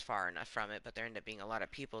thought was far enough from it, but there ended up being a lot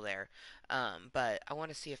of people there. But I want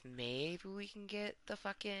to see if maybe we can get the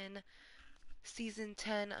fucking Season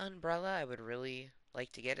 10 umbrella. I would really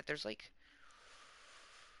like to get it. There's like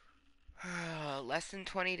less than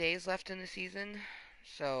 20 days left in the season,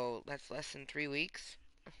 so that's less than 3 weeks.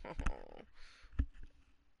 I'm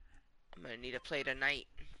gonna need to play tonight.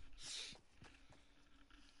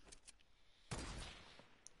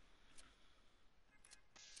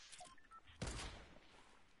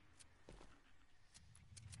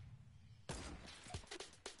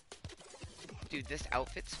 Dude, this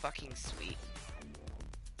outfit's fucking sweet.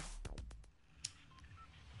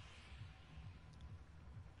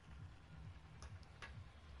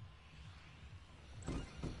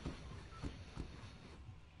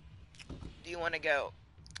 Do you want to go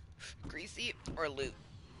greasy or loot?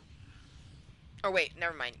 Or wait,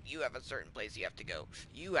 never mind. You have a certain place you have to go.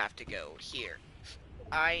 You have to go here.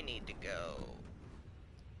 I need to go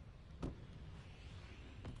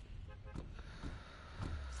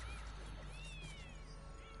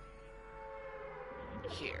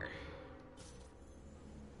here.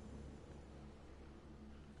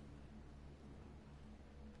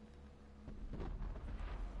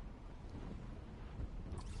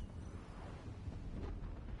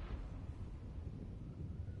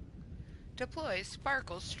 Deploy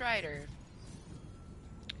Sparkle Strider.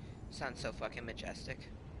 Sounds so fucking majestic.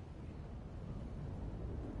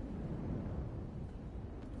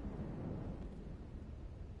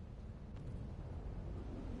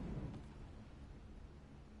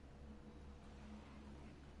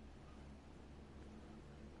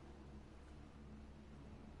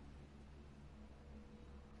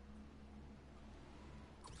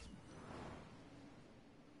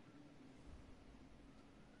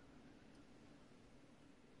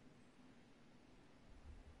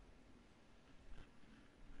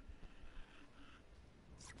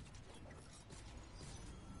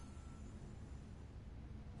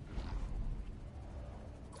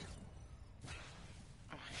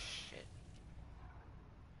 Oh shit.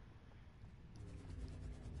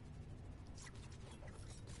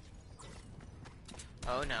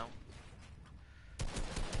 Oh no.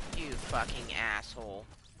 You fucking asshole.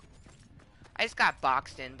 I just got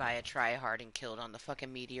boxed in by a tryhard and killed on the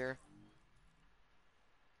fucking meteor.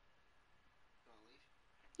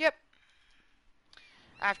 Yep.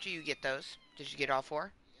 After you get those. Did you get all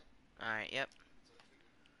 4? Alright, yep.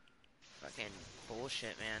 Fucking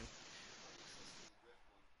bullshit, man.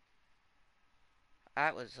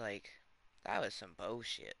 That was like... That was some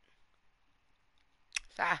bullshit.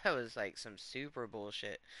 That was like some super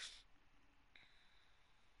bullshit.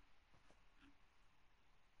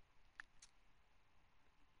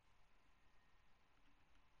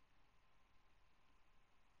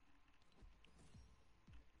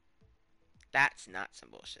 That's not some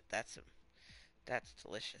bullshit. That's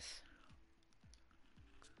delicious.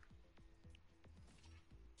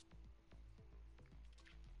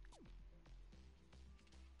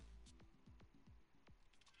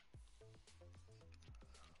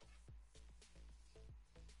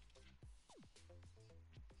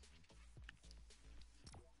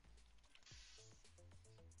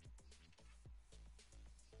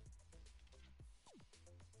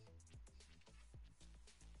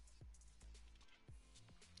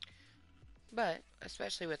 But,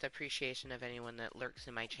 especially with appreciation of anyone that lurks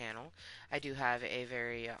in my channel, I do have a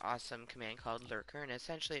very awesome command called Lurker, and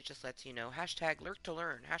essentially it just lets you know, hashtag lurk to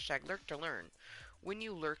learn, hashtag lurk to learn. When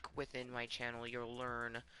you lurk within my channel, you'll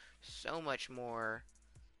learn so much more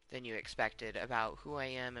than you expected about who I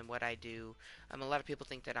am and what I do. A lot of people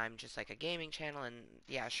think that I'm just like a gaming channel, and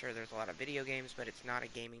yeah, sure, there's a lot of video games, but it's not a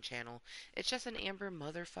gaming channel. It's just an Amber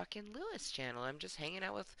motherfucking Lewis channel. I'm just hanging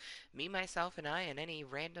out with me, myself, and I, and any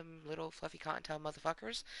random little fluffy Kottontale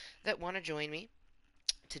motherfuckers that want to join me.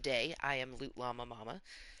 Today, I am Loot Llama Mama.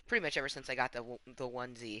 Pretty much ever since I got the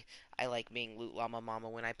onesie, I like being Loot Llama Mama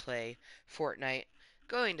when I play Fortnite.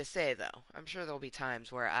 Going to say, though, I'm sure there'll be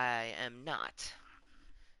times where I am not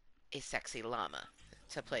a sexy llama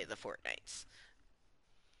to play the Fortnites.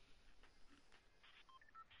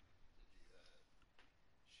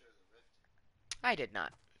 I did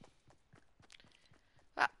not.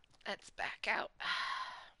 Well, let's back out.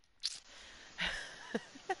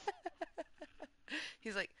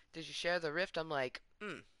 He's like, did you share the rift? I'm like,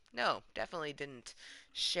 no, definitely didn't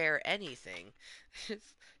share anything.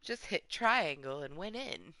 just hit triangle and went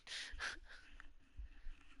in.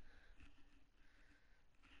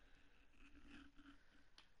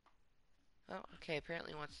 Oh, okay,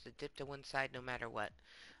 apparently wants to dip to one side no matter what.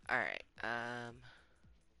 Alright,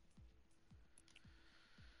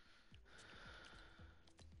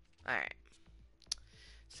 alright.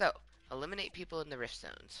 So, eliminate people in the rift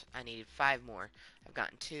zones. I need 5 more. I've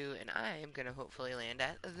gotten 2, and I am going to hopefully land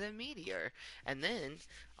at the meteor. And then,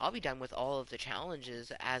 I'll be done with all of the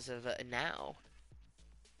challenges as of now.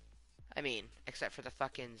 I mean, except for the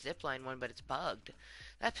fucking zipline one, but it's bugged.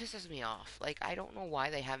 That pisses me off. Like, I don't know why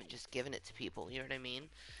they haven't just given it to people, you know what I mean?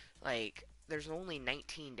 Like, there's only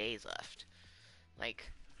 19 days left.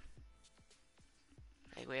 Like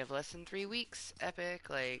we have less than 3 weeks, epic,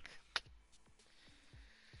 like...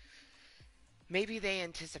 Maybe they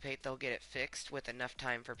anticipate they'll get it fixed with enough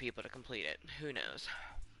time for people to complete it. Who knows?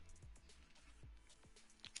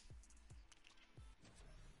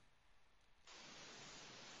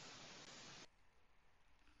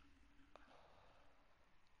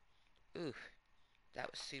 Ooh,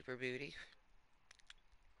 that was super booty.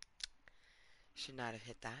 Should not have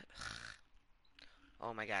hit that.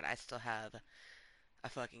 Oh my god, I still have a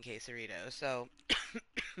fucking quesarito. So,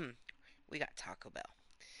 we got Taco Bell.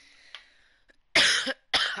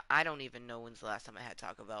 I don't even know when's the last time I had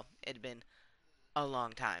Taco Bell. It'd been a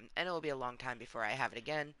long time. And it will be a long time before I have it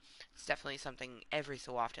again. It's definitely something every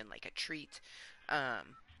so often, like a treat.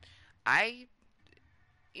 Um, I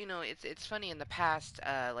it's funny in the past,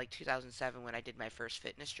 like 2007 when I did my first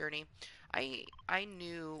fitness journey, I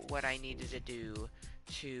knew what I needed to do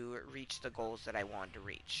to reach the goals that I wanted to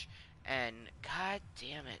reach. And god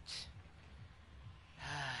damn it.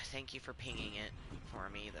 Thank you for pinging it for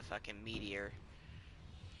me, the fucking meteor.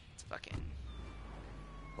 It's fucking...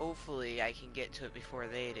 Hopefully I can get to it before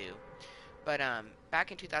they do. But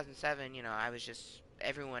back in 2007, I was just...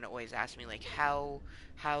 Everyone always asked me, like, how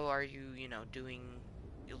are you, doing,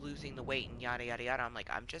 losing the weight and yada yada yada. I'm like,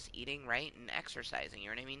 I'm just eating right and exercising, you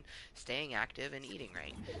know what I mean? Staying active and eating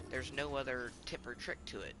right. There's no other tip or trick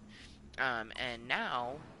to it. And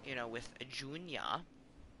now, with Junya,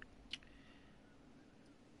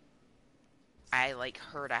 I like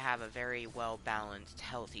her to have a very well balanced,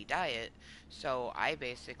 healthy diet. So I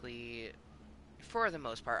basically, for the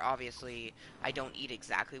most part, obviously, I don't eat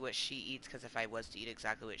exactly what she eats, because if I was to eat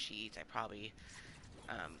exactly what she eats, I probably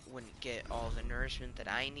wouldn't get all the nourishment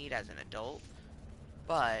that I need as an adult.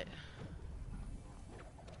 But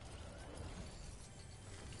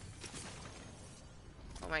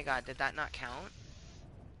my god, did that not count?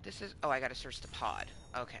 This is... Oh, I gotta search the pod.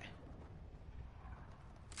 Okay.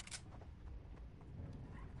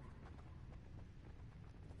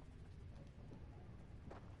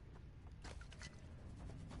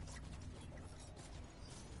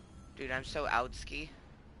 Dude, I'm so outski.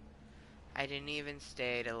 I didn't even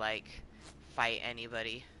stay to, like, fight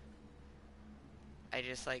anybody. I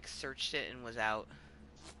just, like, searched it and was out.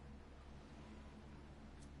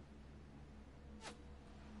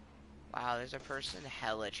 Wow, there's a person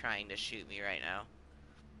hella trying to shoot me right now.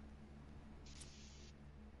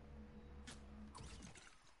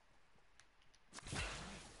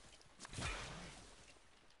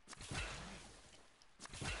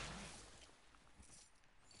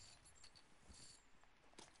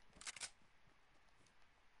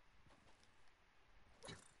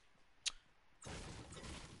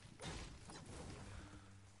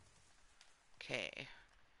 Okay.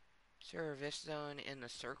 Is there a rift zone in the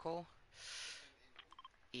circle?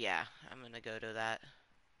 Yeah, I'm gonna go to that.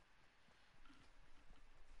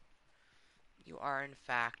 You are, in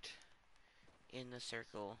fact, in the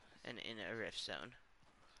circle and in a rift zone.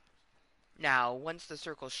 Now, once the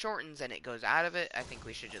circle shortens and it goes out of it, I think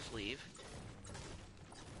we should just leave.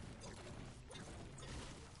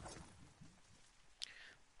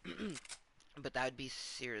 But that would be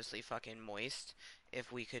seriously fucking moist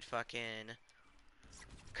if we could fucking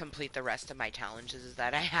complete the rest of my challenges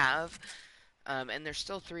that I have. And there's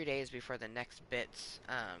still 3 days before the next bits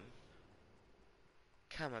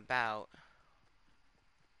come about.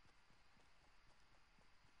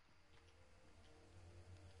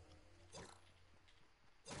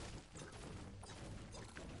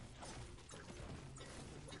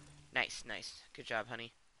 Nice, nice. Good job,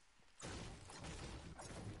 honey.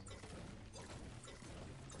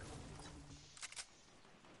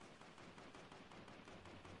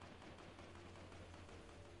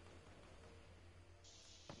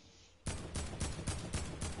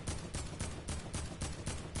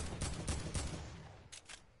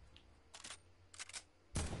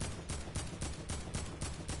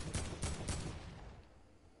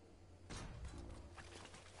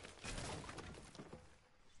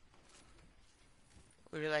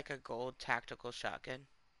 Would you like a gold tactical shotgun?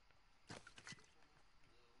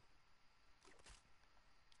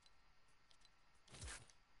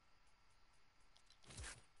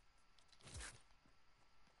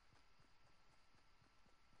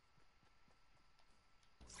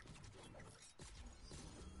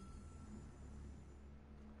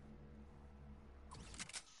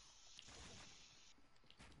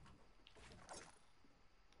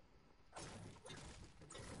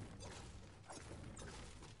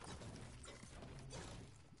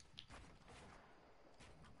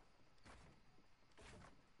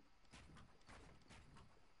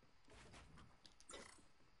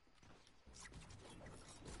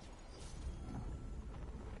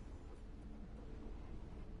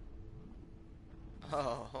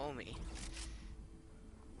 Oh, homie.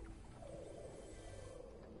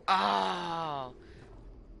 Oh!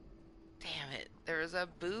 Damn it. There was a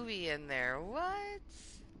booby in there. What?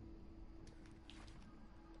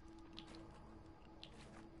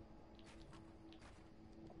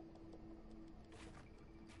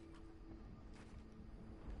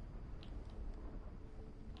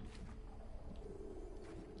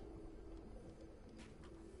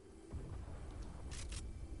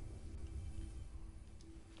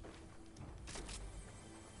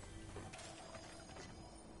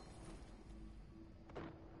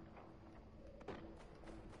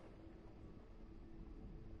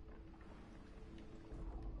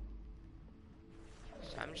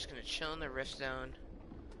 So I'm just gonna chill in the rift zone.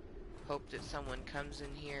 Hope that someone comes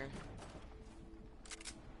in here.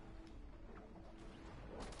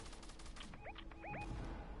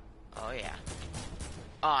 Oh yeah.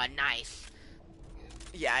 Oh, nice.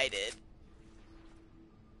 Yeah, I did.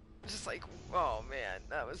 Just like, oh man,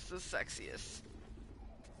 that was the sexiest.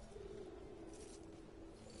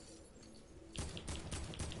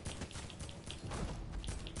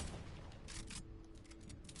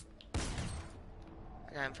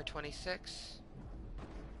 I got him for 26.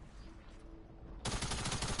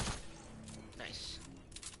 Nice.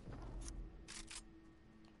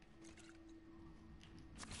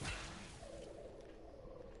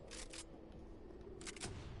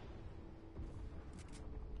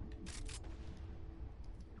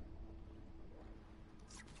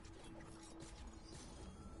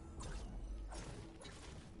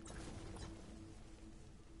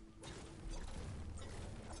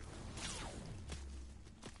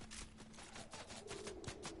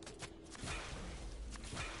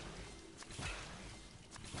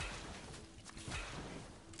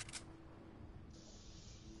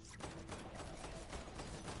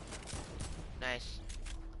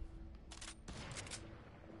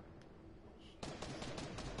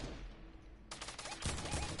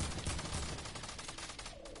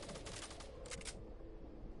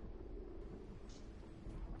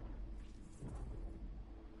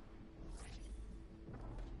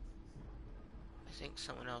 think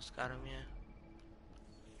someone else got him, yeah.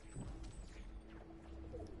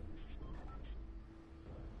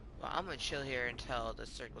 Well, I'm gonna chill here until the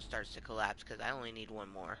circle starts to collapse, because I only need one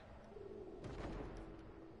more.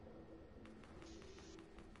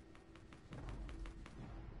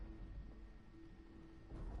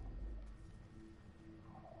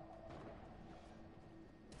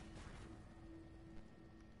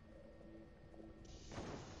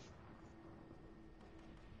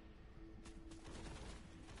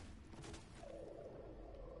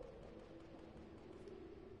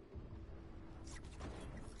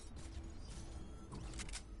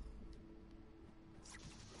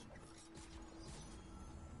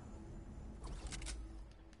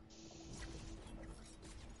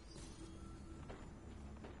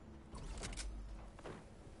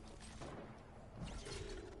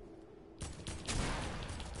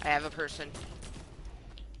 I have a person.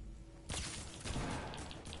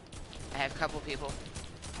 I have a couple people.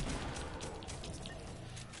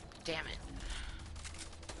 Damn it.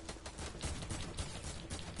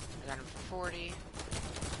 I got him for 40.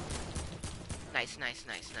 Nice, nice,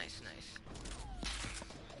 nice, nice, nice.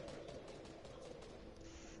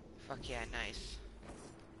 Fuck yeah, nice.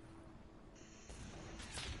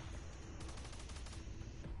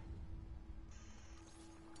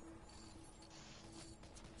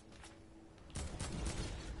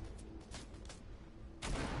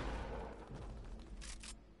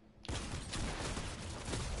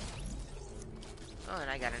 Oh, and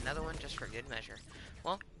I got another one just for good measure.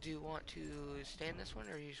 Well, do you want to stay in this one,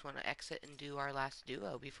 or you just want to exit and do our last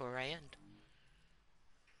duo before I end?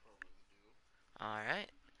 Alright,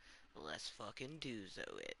 let's fucking do-zo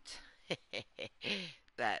it.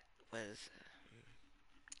 That was...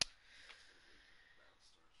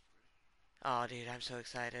 Oh, dude, I'm so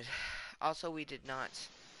excited. Also, we did not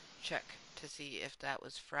check to see if that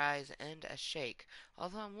was fries and a shake.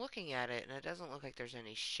 Although I'm looking at it, and it doesn't look like there's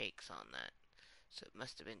any shakes on that. So it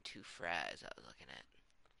must have been 2 fries I was looking at.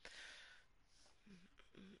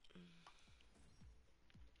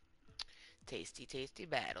 Tasty, tasty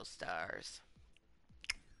battle stars.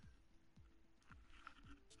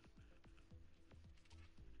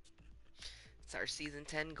 It's our season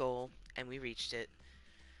 10 goal, and we reached it.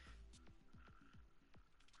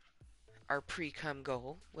 Our pre-cum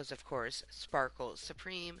goal was, of course, Sparkle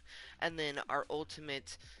Supreme, and then our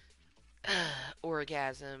ultimate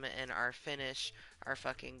orgasm and our finish, our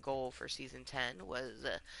fucking goal for season 10 was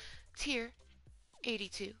tier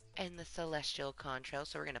 82 and the Celestial Contrail,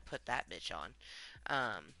 so we're gonna put that bitch on.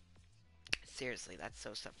 Um, seriously, that's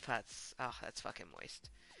so, that's, oh, that's fucking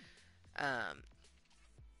moist. Um,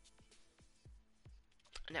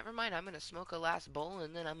 Never mind, I'm gonna smoke a last bowl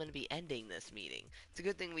and then I'm gonna be ending this meeting. It's a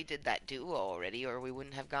good thing we did that duo already, or we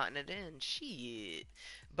wouldn't have gotten it in. Shit.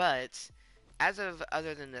 But as of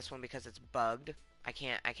other than this one, because it's bugged, I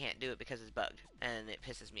can't do it because it's bugged, and it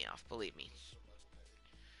pisses me off. Believe me.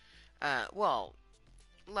 Well,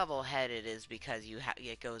 level-headed is because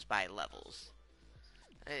it goes by levels.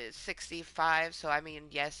 It's 65, so I mean,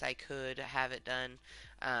 yes, I could have it done.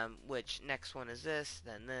 Which next one is this,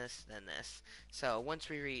 then this, then this. So once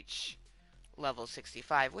we reach level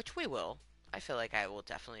 65, which we will, I feel like I will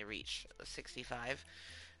definitely reach 65.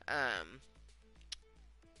 Um,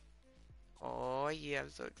 oh yeah,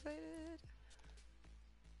 I'm so excited.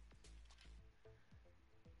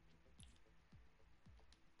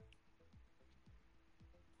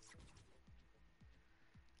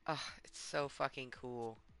 Oh, it's so fucking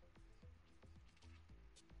cool.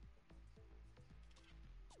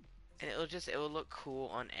 And it will look cool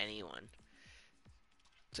on anyone.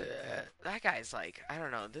 That guy's like, I don't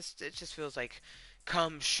know, it just feels like,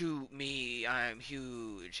 come shoot me, I'm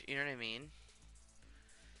huge. You know what I mean?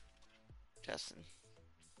 Justin.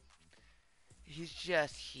 He's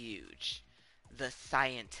just huge. The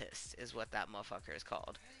scientist is what that motherfucker is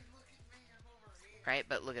called. Right?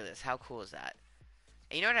 But look at this. How cool is that?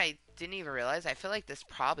 And you know what I didn't even realize? I feel like this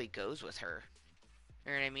probably goes with her.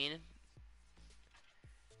 You know what I mean?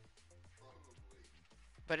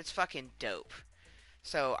 But it's fucking dope.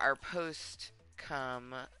 So our post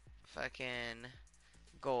come fucking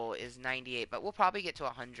goal is 98, but we'll probably get to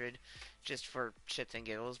 100 just for shits and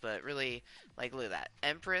giggles. But really, like, look at that.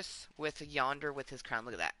 Empress with Yonder with his crown.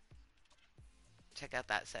 Look at that. Check out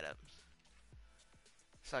that setup.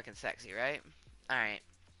 Fucking sexy, right? Alright.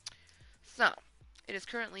 So, it is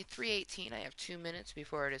currently 3:18. I have 2 minutes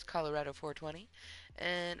before it is Colorado 420.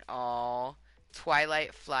 And, oh,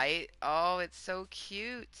 Twilight Flight. Oh, it's so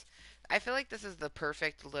cute. I feel like this is the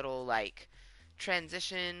perfect little, like,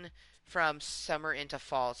 transition from summer into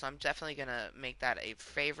fall. So I'm definitely going to make that a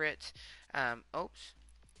favorite. Oops.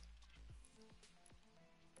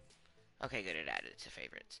 Okay, good. It added it to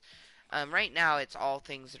favorites. Right now, it's all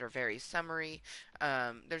things that are very summery.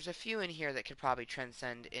 There's a few in here that could probably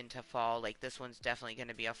transcend into fall. Like this one's definitely going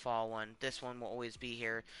to be a fall one. This one will always be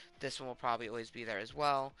here. This one will probably always be there as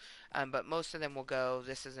well. But most of them will go.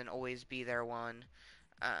 This is an always be there one.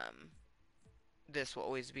 Um, this will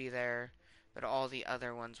always be there. But all the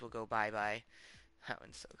other ones will go bye bye. That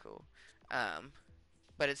one's so cool. Um,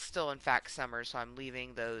 but it's still in fact summer, so I'm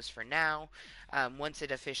leaving those for now. Once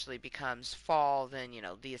it officially becomes fall, then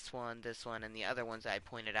this one, and the other ones I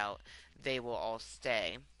pointed out, they will all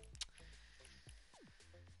stay.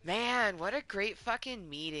 Man, what a great fucking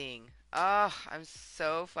meeting! Oh, I'm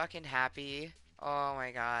so fucking happy. Oh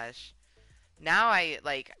my gosh. Now I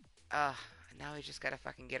like, uh, now I just gotta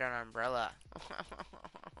fucking get an umbrella.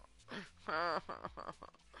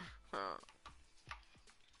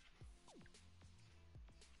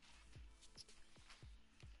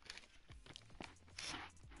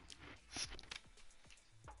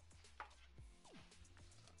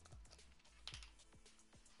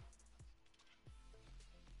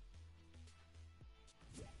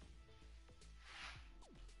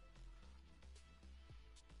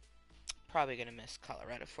 Probably gonna miss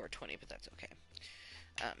Colorado 420, but that's okay.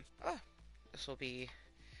 Oh, this will be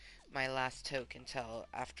my last toke until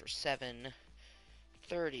after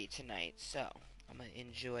 7:30 tonight, so I'm gonna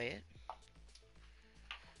enjoy it.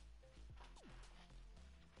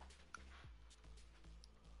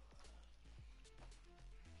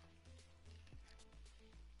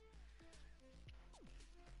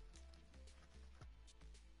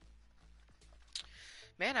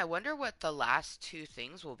 Man, I wonder what the last two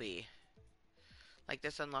things will be. Like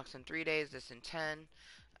this unlocks in 3 days, this in 10.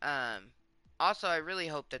 Um, Also, I really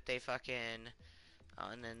hope that they fucking. Oh,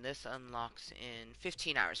 and then this unlocks in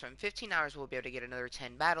 15 hours. So in 15 hours, we'll be able to get another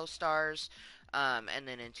 10 battle stars. And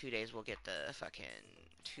then in 2 days, we'll get the fucking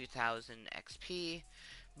 2000 XP.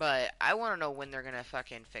 But I want to know when they're going to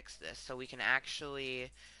fucking fix this so we can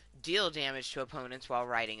actually deal damage to opponents while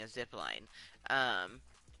riding a zipline. Um,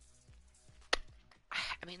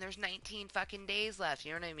 I mean, there's 19 fucking days left,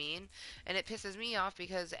 you know what I mean? And it pisses me off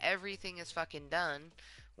because everything is fucking done,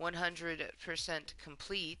 100%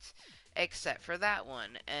 complete, except for that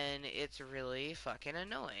one. And it's really fucking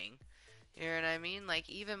annoying. You know what I mean? Like,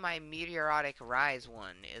 even my Meteoric Rise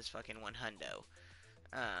one is fucking 100.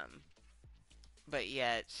 Um, but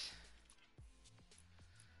yet.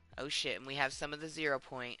 Oh shit, and we have some of the 0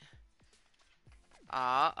 point.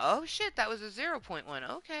 Oh shit, that was a 0 point one.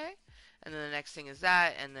 Okay. And then the next thing is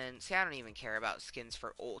that, and then, see, I don't even care about skins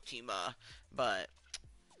for Ultima, but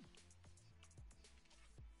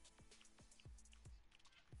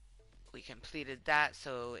we completed that,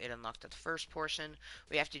 so it unlocked the first portion.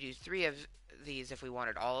 We have to do 3 of these if we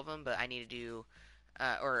wanted all of them, but I need to do,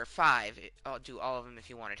 or 5, I'll do all of them if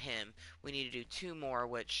you wanted him. We need to do 2 more,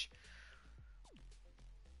 which,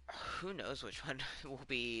 who knows which one will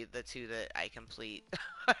be the 2 that I complete.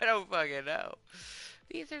 I don't fucking know.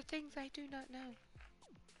 These are things I do not know.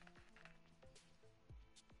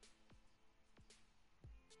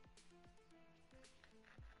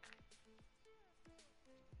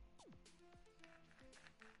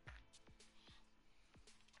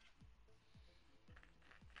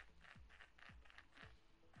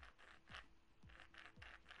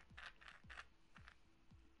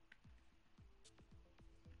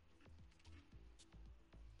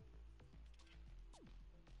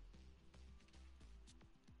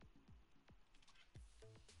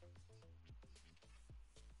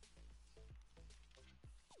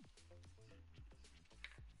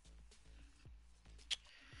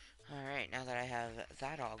 Alright, now that I have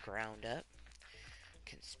that all ground up,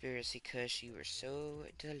 Conspiracy Kush, you were so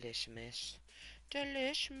delicious.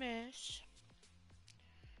 Delicious.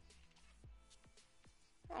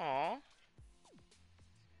 Aw.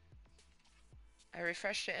 I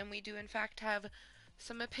refreshed it and we do in fact have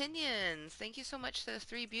some opinions. Thank you so much to the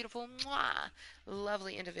 3 beautiful,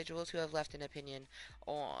 lovely individuals who have left an opinion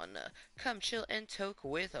on Come Chill and Toke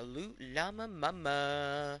with Loot Llama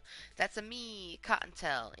Mama. That's a me,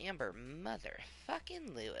 Kottontale, Amber,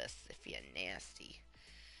 motherfucking Lewis, if you're nasty.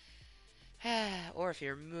 Or if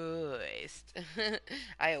you're moist.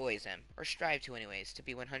 I always am, or strive to anyways, to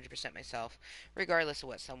be 100% myself, regardless of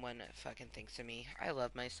what someone fucking thinks of me. I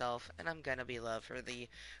love myself, and I'm gonna be loved for the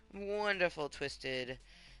wonderful, twisted,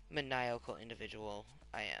 maniacal individual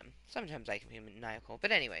I am. Sometimes I can be maniacal,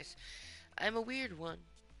 but anyways, I'm a weird one.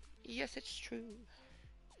 Yes, it's true.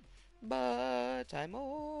 But I'm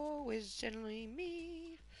always genuinely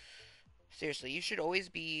me. Seriously, you should always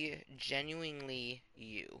be genuinely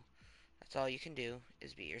you. That's all you can do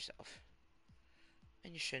is be yourself.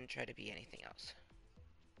 And you shouldn't try to be anything else.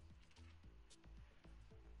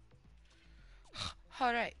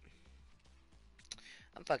 Alright.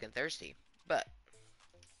 I'm fucking thirsty. But,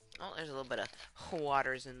 oh, there's a little bit of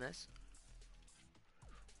waters in this.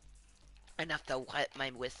 Enough to wet my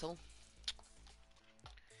whistle.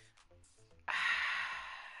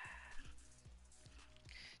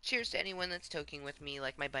 Cheers to anyone that's toking with me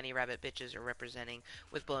like my bunny rabbit bitches are representing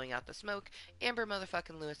with blowing out the smoke. Amber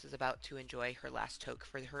motherfucking Lewis is about to enjoy her last toke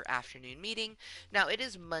for her afternoon meeting. Now it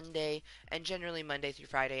is Monday, and generally Monday through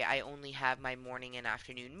Friday I only have my morning and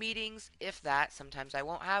afternoon meetings. If that, sometimes I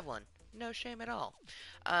won't have one. No shame at all.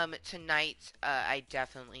 Tonight I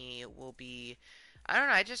definitely will be. I don't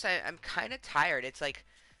know. I'm kind of tired. It's like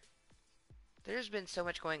there's been so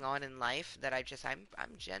much going on in life that I'm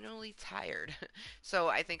generally tired. So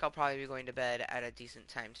I think I'll probably be going to bed at a decent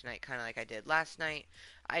time tonight, kind of like I did last night.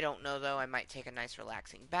 I don't know though. I might take a nice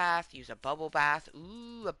relaxing bath, use a bubble bath.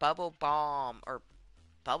 Ooh, a bubble bomb or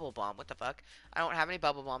bubble bomb. What the fuck? I don't have any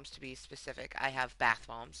bubble bombs to be specific. I have bath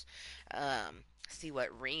bombs. See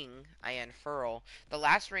what ring I unfurl. The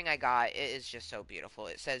last ring I got, it is just so beautiful.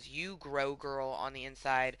 It says "You Grow Girl" on the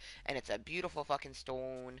inside, and it's a beautiful fucking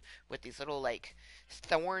stone with these little like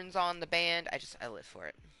thorns on the band. I live for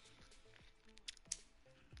it.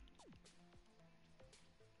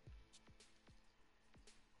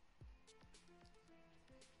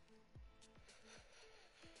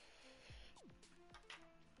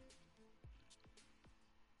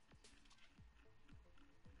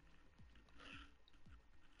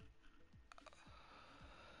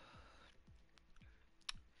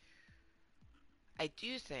 I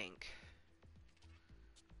do think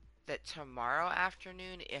that tomorrow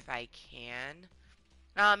afternoon, if I can,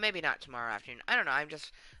 maybe not tomorrow afternoon. I don't know. I'm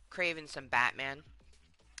just craving some Batman.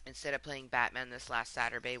 Instead of playing Batman this last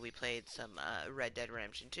Saturday, we played some Red Dead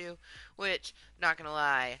Redemption 2, which, not gonna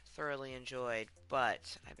lie, thoroughly enjoyed,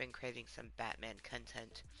 but I've been craving some Batman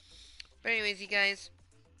content. But anyways, you guys,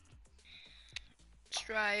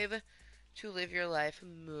 strive to live your life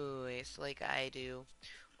moist like I do.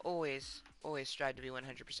 Always strive to be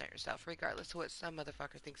 100% yourself, regardless of what some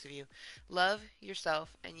motherfucker thinks of you. Love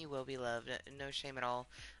yourself, and you will be loved. No shame at all.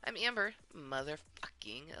 I'm Amber,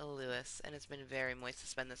 motherfucking Lewis, and it's been very moist to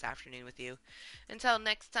spend this afternoon with you. Until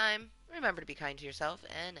next time, remember to be kind to yourself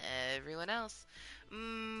and everyone else.